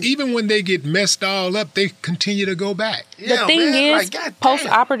because even when they get messed all up, they continue to go back. The thing is,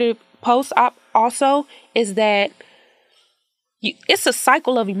 post-op also is that it's a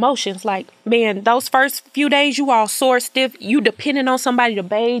cycle of emotions. Like, man, those first few days you all sore, stiff, you depending on somebody to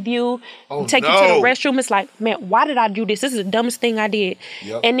bathe you, take you to the restroom. It's like, man, why did I do this? This is the dumbest thing I did.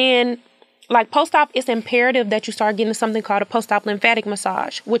 Yep. And then, like, post-op, it's imperative that you start getting something called a post-op lymphatic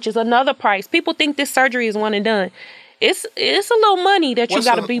massage, which is another price. People think this surgery is one and done. It's a little money that you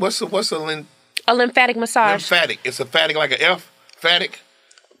got to be. What's a lymphatic massage? Lymphatic. It's a phatic like an F. Phatic.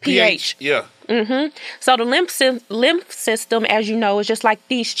 pH. Yeah. Mm-hmm. So the lymph system, as you know, is just like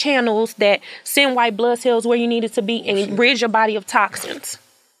these channels that send white blood cells where you need it to be and rid your body of toxins.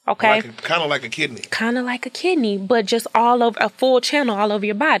 Okay. Kind of like a kidney. Kind of like a kidney, but just all over a full channel all over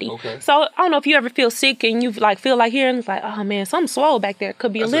your body. Okay. So I don't know if you ever feel sick and you like feel like hearing it's like, oh man, something swole back there.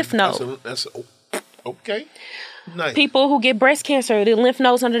 Could be a lymph node. That's okay. Nice. People who get breast cancer, the lymph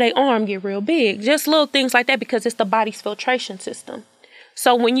nodes under their arm get real big. Just little things like that because it's the body's filtration system.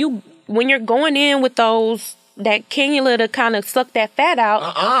 So when you're going in with that cannula to kind of suck that fat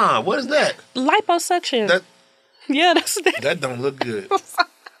out. What is that? Liposuction. That's that. That don't look good.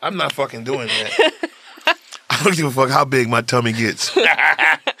 I'm not fucking doing that. I don't give a fuck how big my tummy gets.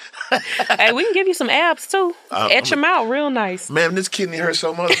 Hey, we can give you some abs too. Etch them out real nice. Man, this kidney hurts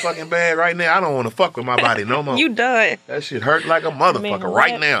so motherfucking bad right now. I don't want to fuck with my body no more. You done. That shit hurt like a motherfucker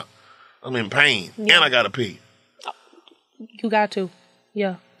right now. I'm in pain. Yeah. And I gotta pee. You got to.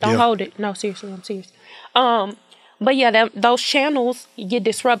 Yeah. Don't hold it. No, seriously, I'm serious. But yeah, those channels get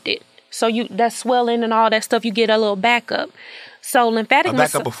disrupted. So that swelling and all that stuff, you get a little backup. So lymphatic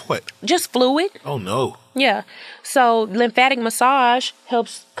backup of what? Just fluid. Oh no. Yeah. So lymphatic massage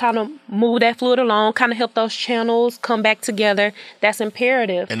helps kind of move that fluid along, kind of help those channels come back together. That's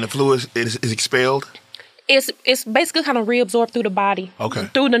imperative. And the fluid is expelled? It's basically kind of reabsorbed through the body. Okay.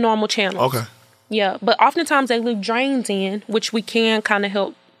 Through the normal channels. Okay. Yeah. But oftentimes they leave drains in, which we can kind of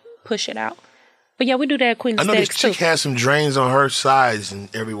help push it out. But yeah, we do that at Queen Aesthetics too. I know this chick has some drains on her sides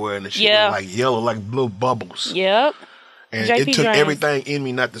and everywhere, and the shit was like yellow, like little bubbles. Yep. And JP it took everything in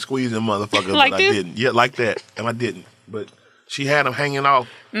me not to squeeze them motherfuckers, like but I didn't. Yeah, like that. And I didn't. But she had them hanging off.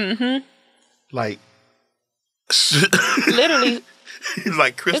 Mm-hmm. Like. Literally.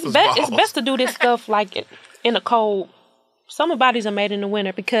 Like Christmas balls. It's best to do this stuff like in the cold. Summer bodies are made in the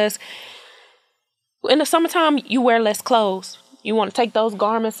winter because in the summertime, you wear less clothes. You want to take those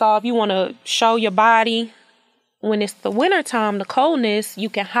garments off. You want to show your body. When it's the wintertime, the coldness, you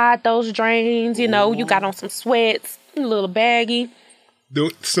can hide those drains. You know, you got on some sweats. A little baggy.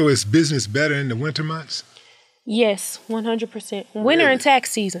 So is business better in the winter months? Yes, 100%. Winter and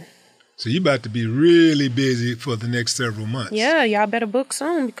tax season. So you about to be really busy for the next several months. Yeah, y'all better book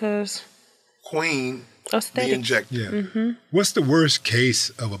soon because... Queen, Aesthetic. The injector. Yeah. Mm-hmm. What's the worst case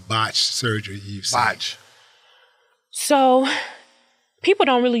of a botched surgery you've seen? Botch. So, people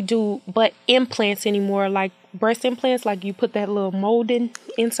don't really do but implants anymore, like breast implants, like you put that little molding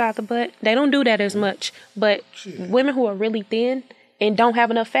inside the butt. They don't do that as much. But women who are really thin and don't have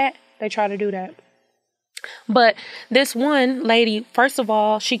enough fat, they try to do that. But this one lady, first of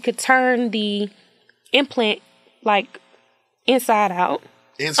all, she could turn the implant like inside out.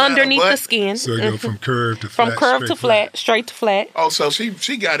 Underneath the skin. So you go from curved to flat. From curved to flat, straight to flat. Oh, so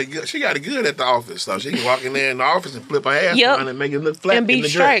she got it good. She got it good at the office. So she can walk in there in the office and flip her ass around and make it look flat and be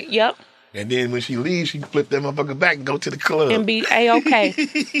straight. Yep. And then when she leaves, she can flip that motherfucker back and go to the club and be A-okay.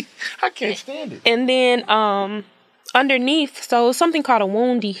 I can't stand it. And then underneath, so something called a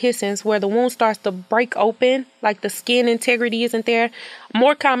wound dehiscence, where the wound starts to break open, like the skin integrity isn't there.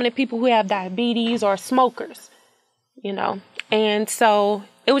 More common in people who have diabetes or smokers, you know. And so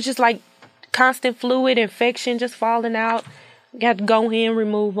it was just like constant fluid infection just falling out. You had to go in,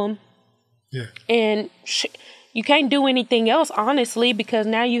 remove them. Yeah. And you can't do anything else, honestly, because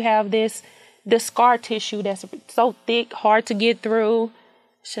now you have this scar tissue that's so thick, hard to get through.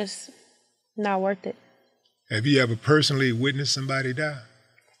 It's just not worth it. Have you ever personally witnessed somebody die?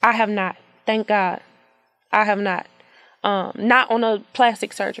 I have not. Thank God. I have not. Not on a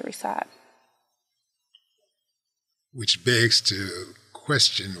plastic surgery side. Which begs to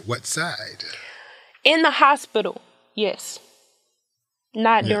question what side? In the hospital, yes.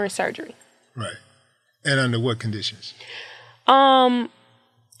 not during surgery. Right. And under what conditions?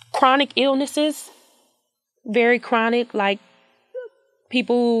 Chronic illnesses, very chronic, like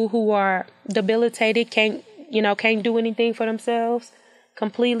people who are debilitated, can't do anything for themselves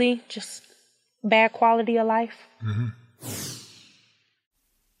completely, just bad quality of life. Mm-hmm.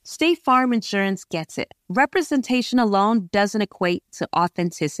 State Farm Insurance gets it. Representation alone doesn't equate to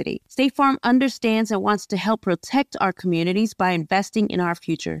authenticity. State Farm understands and wants to help protect our communities by investing in our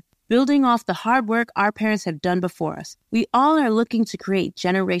future, building off the hard work our parents have done before us. We all are looking to create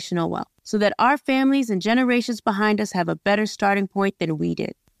generational wealth so that our families and generations behind us have a better starting point than we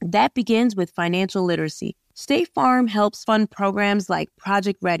did. That begins with financial literacy. State Farm helps fund programs like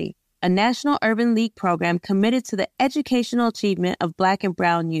Project Ready, a National Urban League program committed to the educational achievement of Black and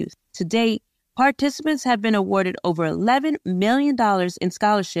Brown youth. To date, participants have been awarded over $11 million in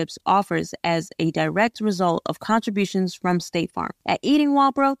scholarships offers as a direct result of contributions from State Farm. At Eating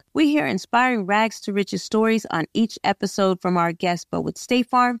While Broke, we hear inspiring rags to riches stories on each episode from our guests, but with State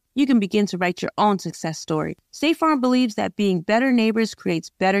Farm, you can begin to write your own success story. State Farm believes that being better neighbors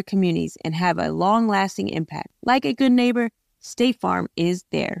creates better communities and have a long-lasting impact. Like a good neighbor, State Farm is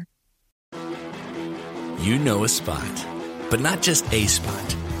there. You know a spot, but not just a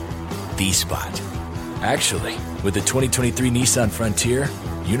spot, the spot. Actually, with the 2023 Nissan Frontier,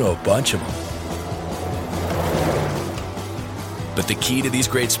 you know a bunch of them. But the key to these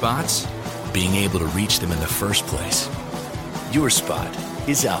great spots? Being able to reach them in the first place. Your spot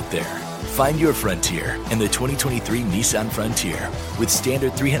is out there. Find your Frontier in the 2023 Nissan Frontier with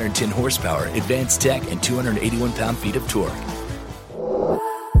standard 310 horsepower, advanced tech, and 281 pound-feet of torque.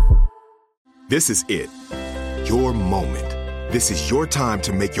 This is it. Your moment. This is your time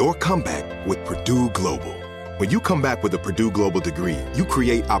to make your comeback with Purdue Global. When you come back with a Purdue Global degree, you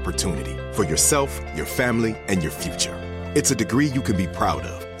create opportunity for yourself, your family, and your future. It's a degree you can be proud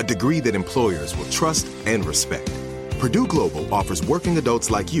of, a degree that employers will trust and respect. Purdue Global offers working adults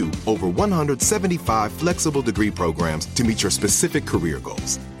like you over 175 flexible degree programs to meet your specific career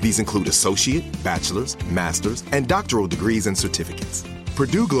goals. These include associate, bachelor's, master's, and doctoral degrees and certificates.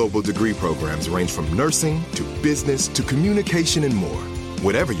 Purdue Global degree programs range from nursing to business to communication and more.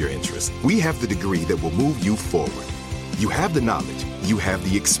 Whatever your interest, we have the degree that will move you forward. You have the knowledge, you have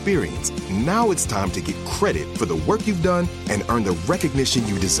the experience. Now it's time to get credit for the work you've done and earn the recognition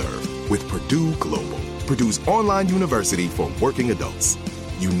you deserve with Purdue Global, Purdue's online university for working adults.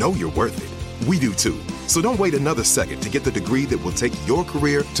 You know you're worth it. We do too. So don't wait another second to get the degree that will take your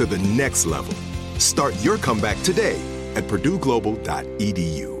career to the next level. Start your comeback today at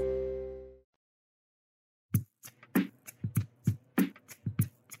purdueglobal.edu.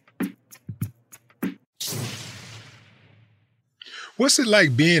 What's it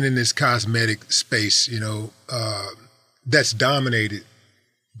like being in this cosmetic space, that's dominated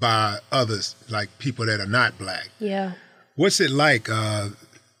by others, like people that are not Black? Yeah. What's it like? Are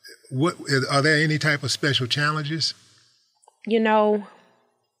there any type of special challenges?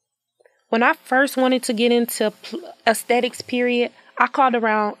 When I first wanted to get into aesthetics, period, I called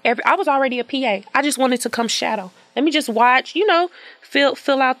around I was already a PA. I just wanted to come shadow. Let me just watch,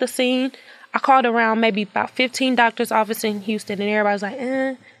 fill out the scene. I called around maybe about 15 doctors' offices in Houston, and everybody was like,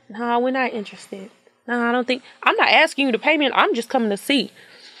 no, we're not interested. No, I don't think, I'm not asking you to pay me. I'm just coming to see.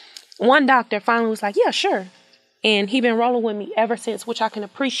 One doctor finally was like, yeah, sure. And he been rolling with me ever since, which I can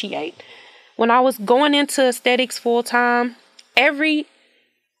appreciate. When I was going into aesthetics full time,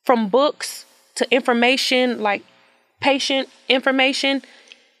 from books to information, like patient information,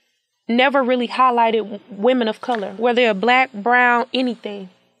 never really highlighted women of color, whether they're Black, brown, anything.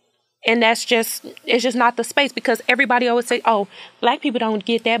 And it's just not the space, because everybody always say, oh, Black people don't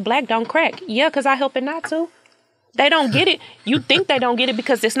get that, Black don't crack. Yeah, because I help it not to. They don't get it. You think they don't get it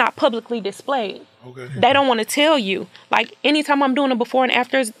because it's not publicly displayed. Okay. They don't want to tell you. Like, anytime I'm doing a before and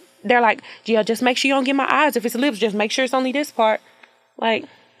afters, they're like, yeah, just make sure you don't get my eyes. If it's lips, just make sure it's only this part. Like,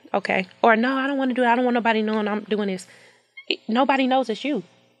 okay. Or no, I don't want to do it. I don't want nobody knowing I'm doing this. Nobody knows it's you.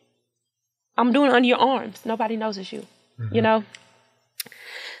 I'm doing it under your arms. Nobody knows it's you. Mm-hmm.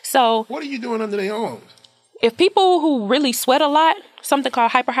 So what are you doing under their arms? If people who really sweat a lot, something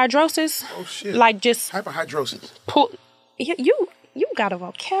called hyperhidrosis. Oh shit! Like just hyperhidrosis. You got a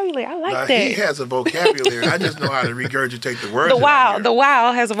vocabulary. I like that. He has a vocabulary. I just know how to regurgitate the words. The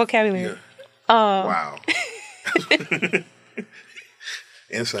wow has a vocabulary. Yeah. Wow.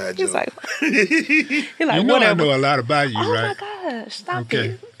 Inside joke. He's like, whatever. I know a lot about you, right? Oh my gosh! Stop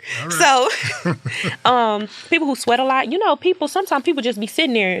it. Right. So, people who sweat a lot, sometimes people just be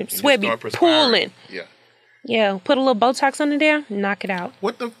sitting there and sweat be pooling. Yeah. Put a little Botox under there, knock it out.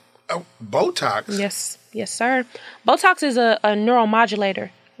 What the Botox? Yes. Yes, sir. Botox is a neuromodulator,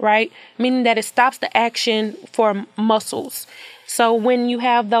 right? Meaning that it stops the action for muscles. So when you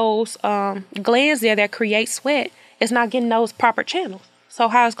have those glands there that create sweat, it's not getting those proper channels. So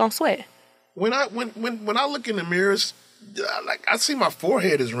how it's gonna sweat? When I look in the mirrors, I see my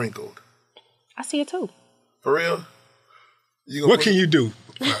forehead is wrinkled. I see it too. For real? What can you do?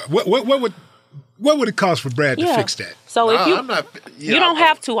 What would it cost for Brad to fix that? So if you don't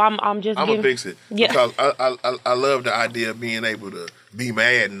have to. I'm just. I'm gonna fix it. Yeah. Because I love the idea of being able to be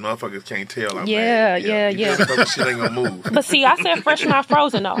mad and motherfuckers can't tell I'm mad. Yeah. Shit ain't gonna move. But see, I said fresh, not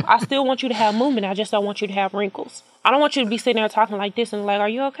frozen though. I still want you to have movement. I just don't want you to have wrinkles. I don't want you to be sitting there talking like this and like, are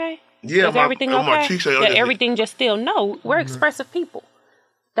you okay? Yeah, is everything okay? My cheeks are everything just still. No, we're expressive people.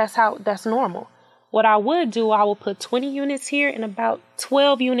 That's normal. What I would do, I would put 20 units here and about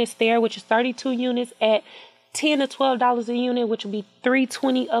 12 units there, which is 32 units at $10 to $12 a unit, which would be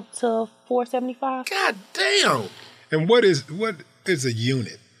 $320 up to $475. God damn! And what is a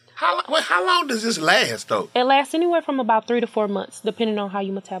unit? How long does this last though? It lasts anywhere from about 3 to 4 months, depending on how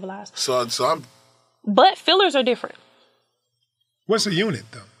you metabolize. So I'm. But fillers are different. What's a unit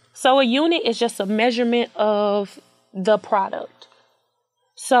though? So a unit is just a measurement of the product.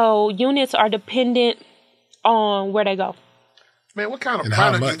 So units are dependent on where they go. Man, what kind of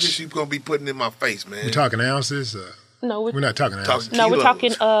product is this you gonna be putting in my face, man? We're talking ounces? No, we're not talking ounces. No, we're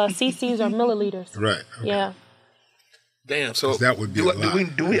talking cc's or milliliters. Right. Okay. Yeah. Damn. So that would be a lot.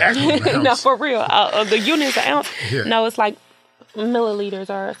 Do we actually? No, for real. The units an ounce. Yeah. No, it's like milliliters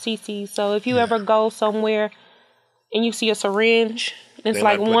or cc's. So if you ever go somewhere and you see a syringe, it's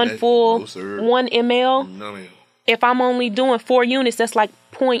like 1 ml. No, man. If I'm only doing 4 units, that's like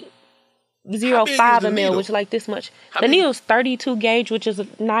 0.05 ml, which is like this much. The needle's 32 gauge, which is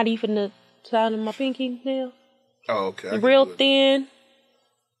not even the size of my pinky nail. Oh, okay. Real thin,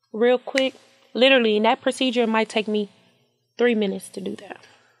 real quick. Literally, in that procedure, it might take me 3 minutes to do that.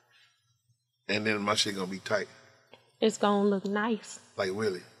 And then my shit gonna be tight. It's gonna look nice. Like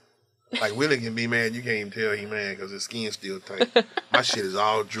Willie. Like Willie can be mad, you can't even tell he mad because his skin's still tight. My shit is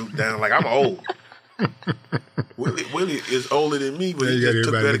all drooped down. Like I'm old. Willie is older than me, but he just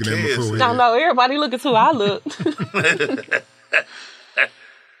took better care of himself. No, everybody look at who I look.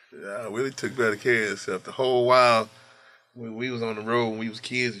 Yeah, Willie took better care of himself. The whole while when we was on the road, when we was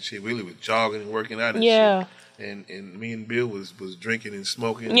kids and shit, Willie was jogging and working out and shit. And me and Bill was drinking and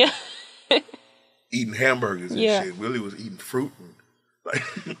smoking. Yeah. And eating hamburgers and shit. Willie was eating fruit. And,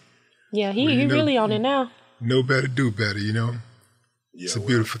 like, yeah, he really on it now. Know better, do better, you know? Yeah, it's a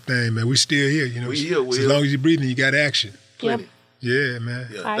beautiful thing, man. We still here, you know. We here, as long as you're breathing, you got action. Plenty. Yeah, man.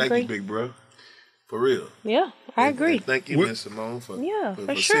 Yeah, thank you, big bro. For real. Yeah, I agree. And thank you, Miss Simone, for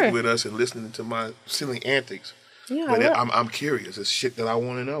sure. sitting with us and listening to my silly antics. Yeah, but I'm curious. It's shit that I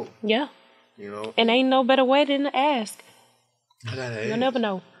want to know. Yeah. You know? And ain't no better way than to ask. I gotta ask. You'll never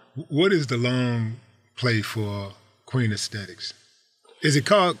know. What is the long play for Queen Aesthetics? Is it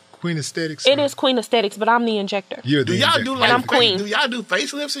called Queen Aesthetics? It is Queen Aesthetics, but I'm the injector. You're the injector. Do and I'm Queen. Do y'all do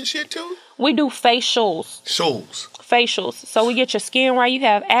facelifts and shit too? We do facials. Facials. So we get your skin right. You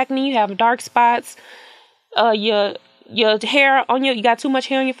have acne. You have dark spots. Your hair on you got too much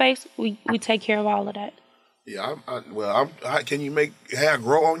hair on your face. We take care of all of that. Yeah. Can you make hair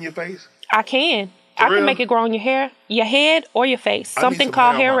grow on your face? I can. I can make it grow on your hair, your head, or your face. Something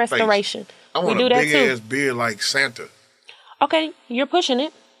called hair restoration. I want a big ass beard like Santa. Okay, you're pushing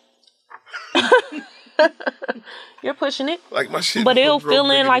it. You're pushing it. Like my shit. But it'll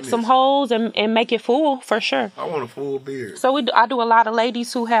fill in like some holes and make it full for sure. I want a full beard. So I do a lot of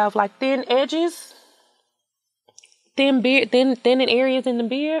ladies who have like thin edges, thin in areas in the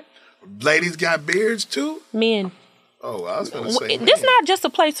beard. Ladies got beards too? Men. Oh, I was gonna say. This not just a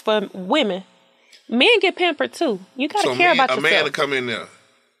place for women. Men get pampered too. You gotta care about yourself. A man to come in there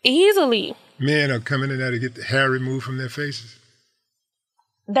easily. Men are coming in there to get the hair removed from their faces.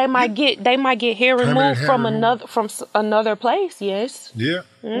 They might get hair removed from another place. Yes. Yeah.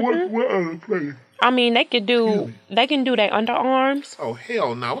 Mm-hmm. What other place? I mean, they can do their underarms. Oh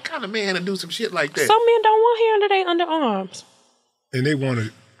hell no! What kind of man to do some shit like that? Some men don't want hair under their underarms. And they want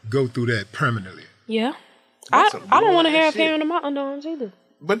to go through that permanently. Yeah. I don't want to have hair under my underarms either.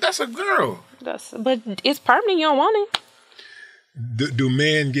 But that's a girl. But it's permanent. You don't want it. Do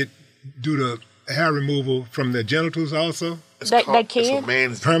men do the hair removal from their genitals also? They can. It's a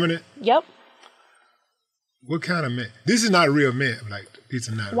man's permanent. Yep. What kind of man? This is not real men. Like these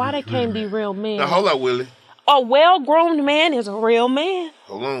are not. Why they can't be real men? Now hold up, Willie. A well-groomed man is a real man.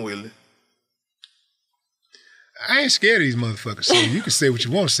 Hold on, Willie. I ain't scared of these motherfuckers. So you can say what you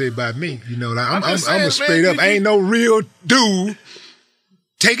want to say about me. You know, like, I'm straight up. I ain't no real dude.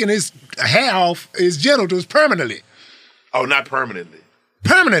 taking his hair off his genitals permanently. Oh, not permanently.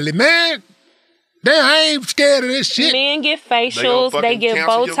 Permanently, man. Damn, I ain't scared of this shit. Men get facials, they get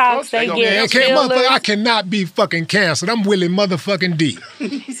Botox, they get fillers. I cannot be fucking canceled. I'm Willie motherfucking D.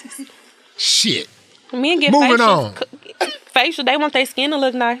 Shit. Men get Moving on. Facial, they want their skin to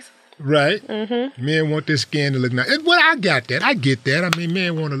look nice. Right. Mm-hmm. Men want their skin to look nice. Well, I got that. I get that. I mean,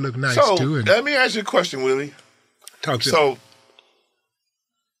 men want to look nice too. And let me ask you a question, Willie. Talk to me.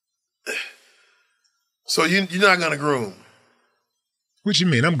 So you're not gonna groom? What you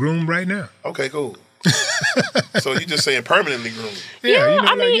mean? I'm groomed right now. Okay, cool. So you just saying permanently groomed? Yeah,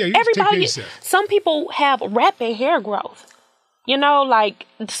 I mean, everybody. Some people have rapid hair growth. You know, like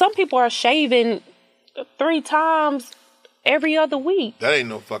some people are shaving 3 times every other week. That ain't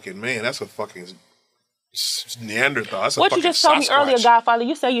no fucking man. That's a fucking Neanderthal. That's what you just told me earlier, Godfather.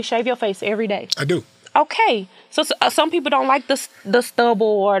 You say you shave your face every day. I do. Okay, so some people don't like the stubble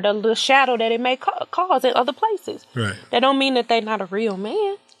or the shadow that it may cause in other places. Right. That don't mean that they're not a real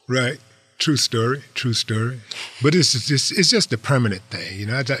man. Right. True story. But it's just a permanent thing, you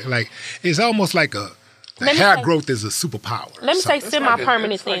know. It's almost like hair growth is a superpower. Let me say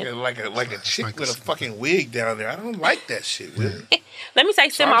semi-permanent thing. Like a chick with a fucking wig down there. I don't like that shit, Willie. Let me say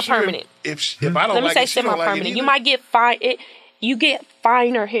semi-permanent. If I don't like it, let me say semi-permanent. You might get you get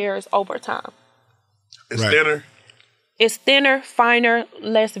finer hairs over time. It's thinner? It's thinner, finer,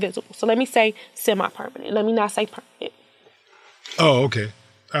 less visible. So let me say semi-permanent. Let me not say permanent. Oh, okay.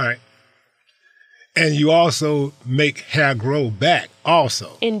 All right. And you also make hair grow back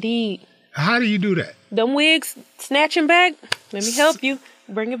also. Indeed. How do you do that? Them wigs snatching back, let me help you.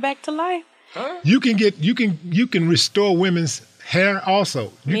 Bring it back to life. Huh? You can restore women's hair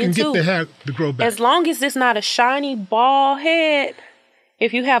also. You can get the hair to grow back. As long as it's not a shiny bald head.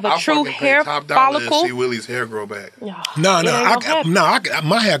 If you have a true hair follicle, see Willie's hair grow back. No,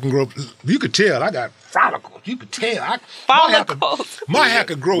 my hair can grow. You could tell I got follicles. You could tell. Follicles. My hair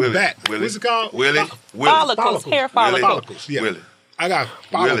could grow back. Willie, what's it called? Willie. Follicles. Hair follicles. Yeah. Willie. I got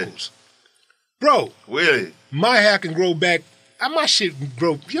follicles. Bro. Willie. My hair can grow back. My shit can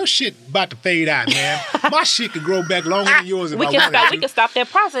grow. Your shit about to fade out, man. My shit can grow back longer than yours if I wanted to. We can stop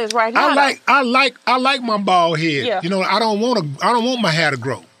that process right now. I like my bald head. Yeah. You know, I don't want my hair to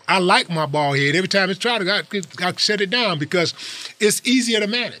grow. I like my bald head. Every time it's tried, I shut it down because it's easier to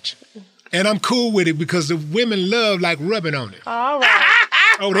manage. And I'm cool with it because the women love like rubbing on it. All right.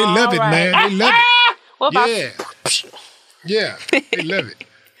 Oh, they love it, man. They love it. What about Yeah, they love it.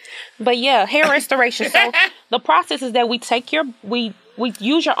 But yeah, hair restoration. So the process is that we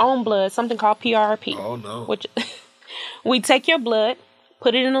use your own blood, something called PRP. Oh no. Which we take your blood,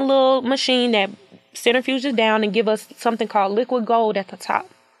 put it in a little machine that centrifuges down and give us something called liquid gold at the top.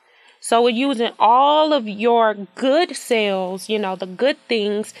 So we're using all of your good cells, you know, the good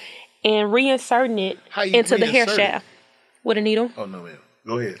things, and reinserting it into the hair shaft with a needle. Oh no, man.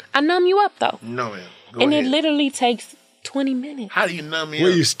 Go ahead. I numb you up though. No, man. Go ahead. It literally takes 20 minutes. How do you numb me up?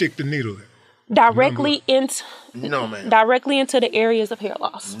 Where you stick the needle in? Directly into the areas of hair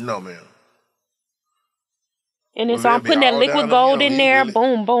loss. No, ma'am. And so I'm putting that liquid gold in there,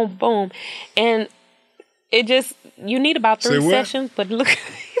 boom, boom, boom. And it just, you need about 3 sessions, but look,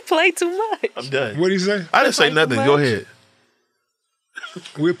 you play too much. I'm done. What do you say? I didn't say nothing. Go ahead.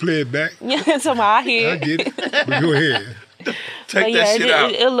 We'll play it back. Yeah, so I hear. I get it. But go ahead. Take that shit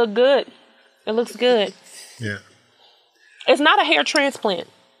out. It look good. It looks good. Yeah. It's not a hair transplant.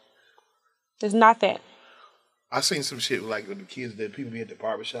 It's not that. I seen some shit like with the kids that people be at the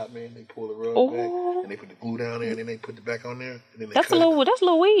barbershop, man. They pull the rug back and they put the glue down there and then they put it back on there. And then they that's a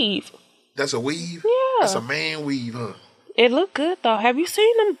little weave. That's a weave? Yeah. That's a man weave, huh? It look good though. Have you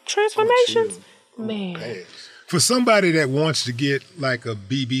seen them transformations? Man. Pass. For somebody that wants to get like a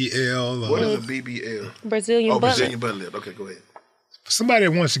BBL or what is a BBL? Brazilian butt Brazilian butt lift. Okay, go ahead. For somebody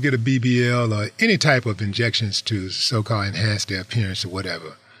that wants to get a BBL or any type of injections to so-called enhance their appearance or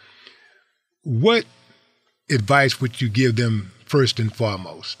whatever, what advice would you give them first and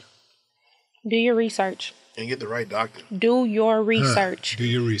foremost? Do your research. And get the right doctor. Do your research. Do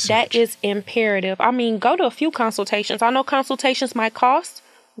your research. That is imperative. I mean, go to a few consultations. I know consultations might cost.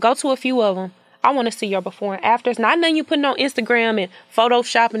 Go to a few of them. I want to see your before and afters. Not nothing you putting on Instagram and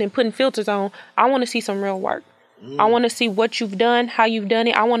photoshopping and putting filters on. I want to see some real work. I want to see what you've done, how you've done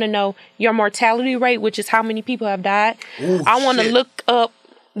it. I want to know your mortality rate, which is how many people have died. I want to look up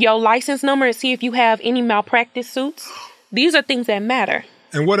your license number and see if you have any malpractice suits. These are things that matter.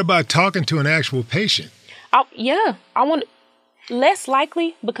 And what about talking to an actual patient? I want less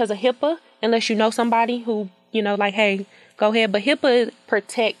likely because of HIPAA, unless you know somebody who, you know, like, hey, go ahead. But HIPAA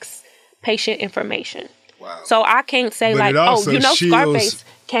protects patient information. Wow. So I can't say But Scarface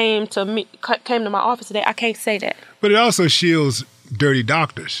came to my office today. I can't say that. But it also shields dirty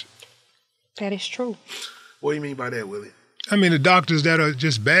doctors. That is true. What do you mean by that, Willie? I mean, the doctors that are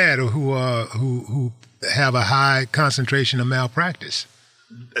just bad or who have a high concentration of malpractice.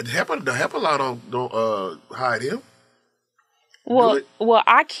 The HIPAA law don't hide him. Well,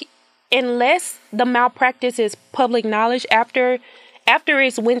 unless the malpractice is public knowledge, after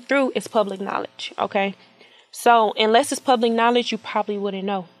it's went through, it's public knowledge. Okay, so unless it's public knowledge, you probably wouldn't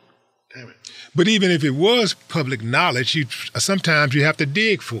know. Damn it! But even if it was public knowledge, sometimes you have to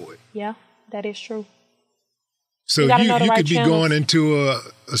dig for it. Yeah, that is true. So you could be going into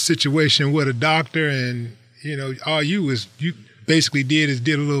a situation with a doctor, and all you basically did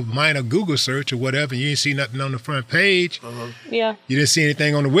a little minor Google search or whatever, and you didn't see nothing on the front page. Yeah. You didn't see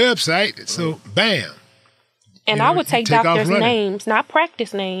anything on the website, so bam. And I would take doctors' names, not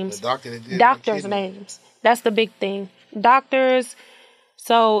practice names. Doctors' names. That's the big thing. Doctors.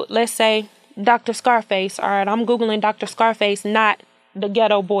 So let's say Dr. Scarface. All right, I'm Googling Dr. Scarface, not the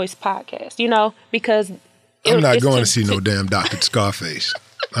Ghetto Boys podcast, because I'm not going to see no damn Dr. Scarface.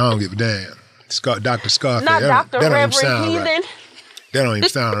 I don't give a damn. Dr. Scarface. Not Dr. Reverend Heathen. Right. That don't even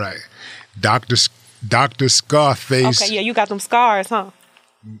sound right. Dr. Scarface. Okay, yeah, you got them scars, huh?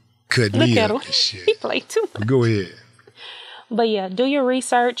 Couldn't Look at him. Shit. He played too much. Go ahead. But yeah, do your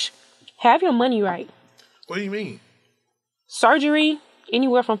research. Have your money right. What do you mean? Surgery,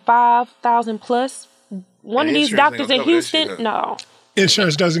 anywhere from $5,000 plus. One of these doctors in Houston, no.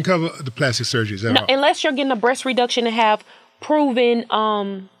 Insurance doesn't cover the plastic surgeries at all. Unless you're getting a breast reduction and have proven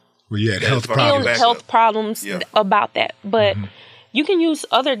you had health problems about that. But you can use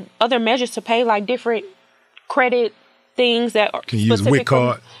other measures to pay, like different credit things that are. Can you use WIC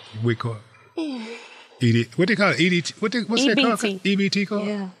card? WIC card. What they call it? EDT? What's that called? EBT card?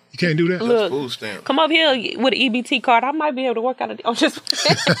 Yeah. You can't do that? Look, food stamp. Come up here with an EBT card. I might be able to work out. I'm just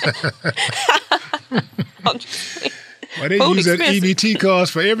Why they use that EBT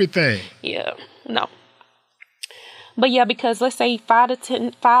cards for everything? Yeah, no. But yeah, because let's say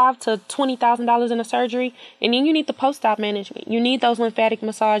 $5,000 to $20,000 in a surgery, and then you need the post-op management. You need those lymphatic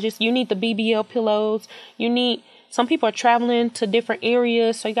massages. You need the BBL pillows. Some people are traveling to different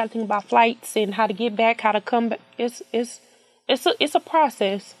areas, so you got to think about flights and how to get back, how to come back. It's a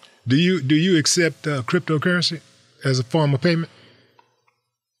process. Do you accept cryptocurrency as a form of payment?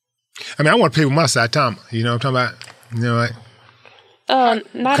 I mean, I want to pay with my Saitama. You know what I'm talking about? You know, like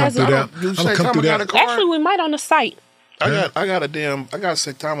not as a. Actually, we might on the site. I got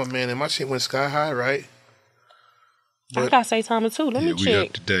Saitama, man, and my shit went sky high, right? I got Saitama too. Let me check. We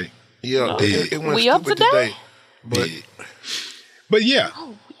up today. Yeah, it went we up today. But yeah.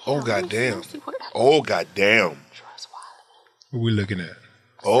 Oh goddamn. Oh goddamn. What we looking at?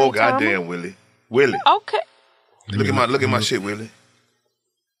 Oh goddamn, Willie. Okay. Look at my shit, Willie.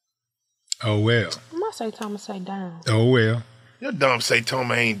 Oh well. My Saitama say down. Oh well. Your dumb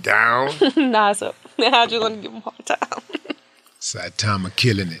Saitama ain't down. Nah, so I just want to give him a hard time. Saitama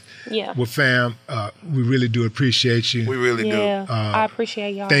killing it. Yeah. Well, fam, we really do appreciate you. We really do. I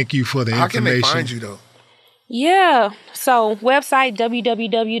appreciate y'all. Thank you for the information. How can they find you though? Yeah. So website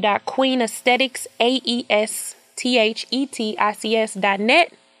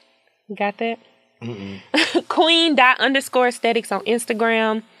www.queenaesthetics.net. You got that? Queen._aesthetics on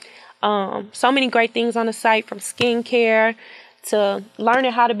Instagram. So many great things on the site, from skincare to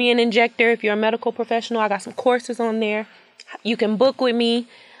learning how to be an injector. If you're a medical professional, I got some courses on there. You can book with me.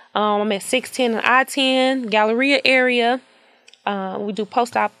 I'm at 610 and I-10, Galleria area. We do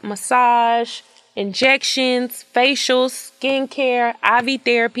post-op massage, injections, facials, skincare, IV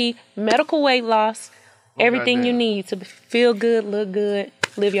therapy, medical weight loss, everything you need to feel good, look good,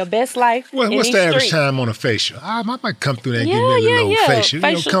 live your best life. What's the average time on a facial? I might come through there and give me a little facial.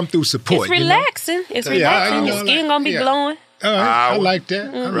 Come through support. It's relaxing. It's relaxing. Your skin going to be glowing. All right. I like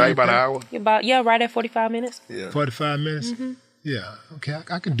that. Right, about an hour? Right at 45 minutes. Yeah. 45 minutes? Mm-hmm. Yeah. Okay,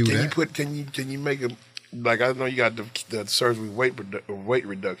 I can do that. Can you make a, like, I know you got the surgery weight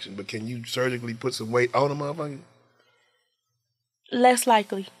reduction, but can you surgically put some weight on a motherfucker? Less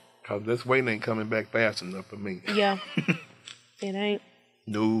likely. Because this weight ain't coming back fast enough for me. Yeah. It ain't.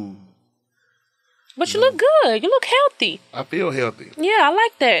 No. But you look good. You look healthy. I feel healthy. Yeah, I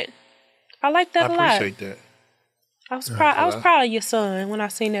like that. I like that a lot. I appreciate that. I was proud of your son when I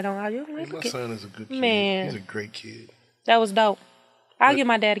seen that on audio. My son is a good kid. Man. He's a great kid. That was dope. I'll give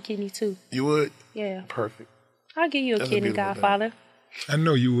my dad a kidney too. You would? Yeah. Perfect. I'll give you a kidney, Godfather. I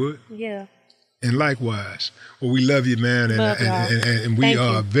know you would. Yeah. And likewise. Well, we love you, man, and we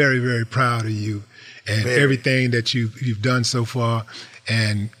are very, very proud of you and everything that you've done so far,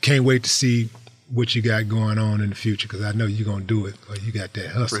 and can't wait to see what you got going on in the future, because I know you're going to do it, or you got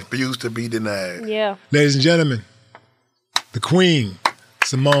that hustle. Refuse to be denied. Yeah. Ladies and gentlemen, the queen,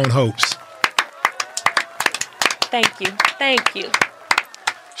 Simone Hopes. Thank you. Thank you.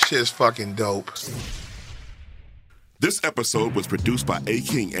 Shit's fucking dope. This episode was produced by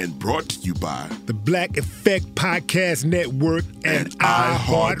A-King and brought to you by the Black Effect Podcast Network and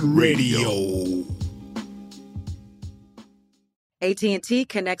iHeartRadio. AT&T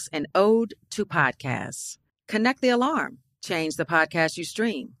connects an ode to podcasts. Connect the alarm. Change the podcast you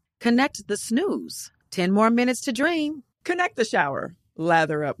stream. Connect the snooze. 10 more minutes to dream. Connect the shower.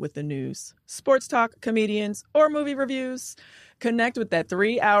 Lather up with the news. Sports talk, comedians, or movie reviews. Connect with that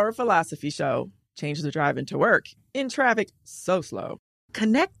 3-hour philosophy show. Change the drive into work in traffic so slow.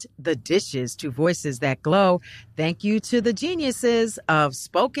 Connect the dishes to voices that glow. Thank you to the geniuses of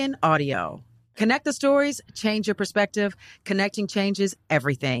spoken audio. Connect the stories, change your perspective. Connecting changes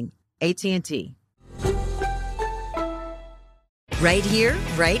everything. AT&T. Right here,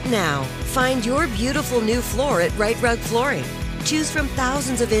 right now. Find your beautiful new floor at Right Rug Flooring. Choose from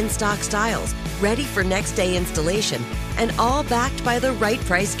thousands of in-stock styles, ready for next day installation, and all backed by the right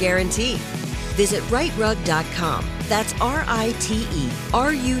price guarantee. Visit rightrug.com. That's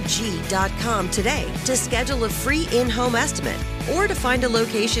RITERUG.com today to schedule a free in-home estimate or to find a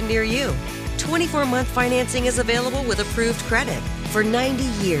location near you. 24-month financing is available with approved credit. For 90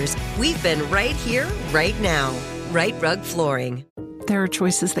 years, we've been right here, right now. Right Rug Flooring. There are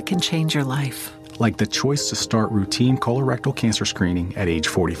choices that can change your life. Like the choice to start routine colorectal cancer screening at age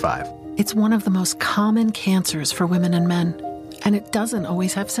 45. It's one of the most common cancers for women and men, and it doesn't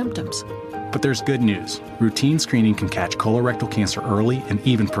always have symptoms. But there's good news. Routine screening can catch colorectal cancer early and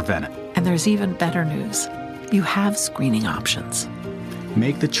even prevent it. And there's even better news. You have screening options.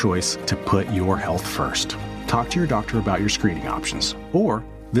 Make the choice to put your health first. Talk to your doctor about your screening options or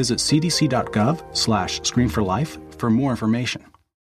visit cdc.gov/screenforlife for more information.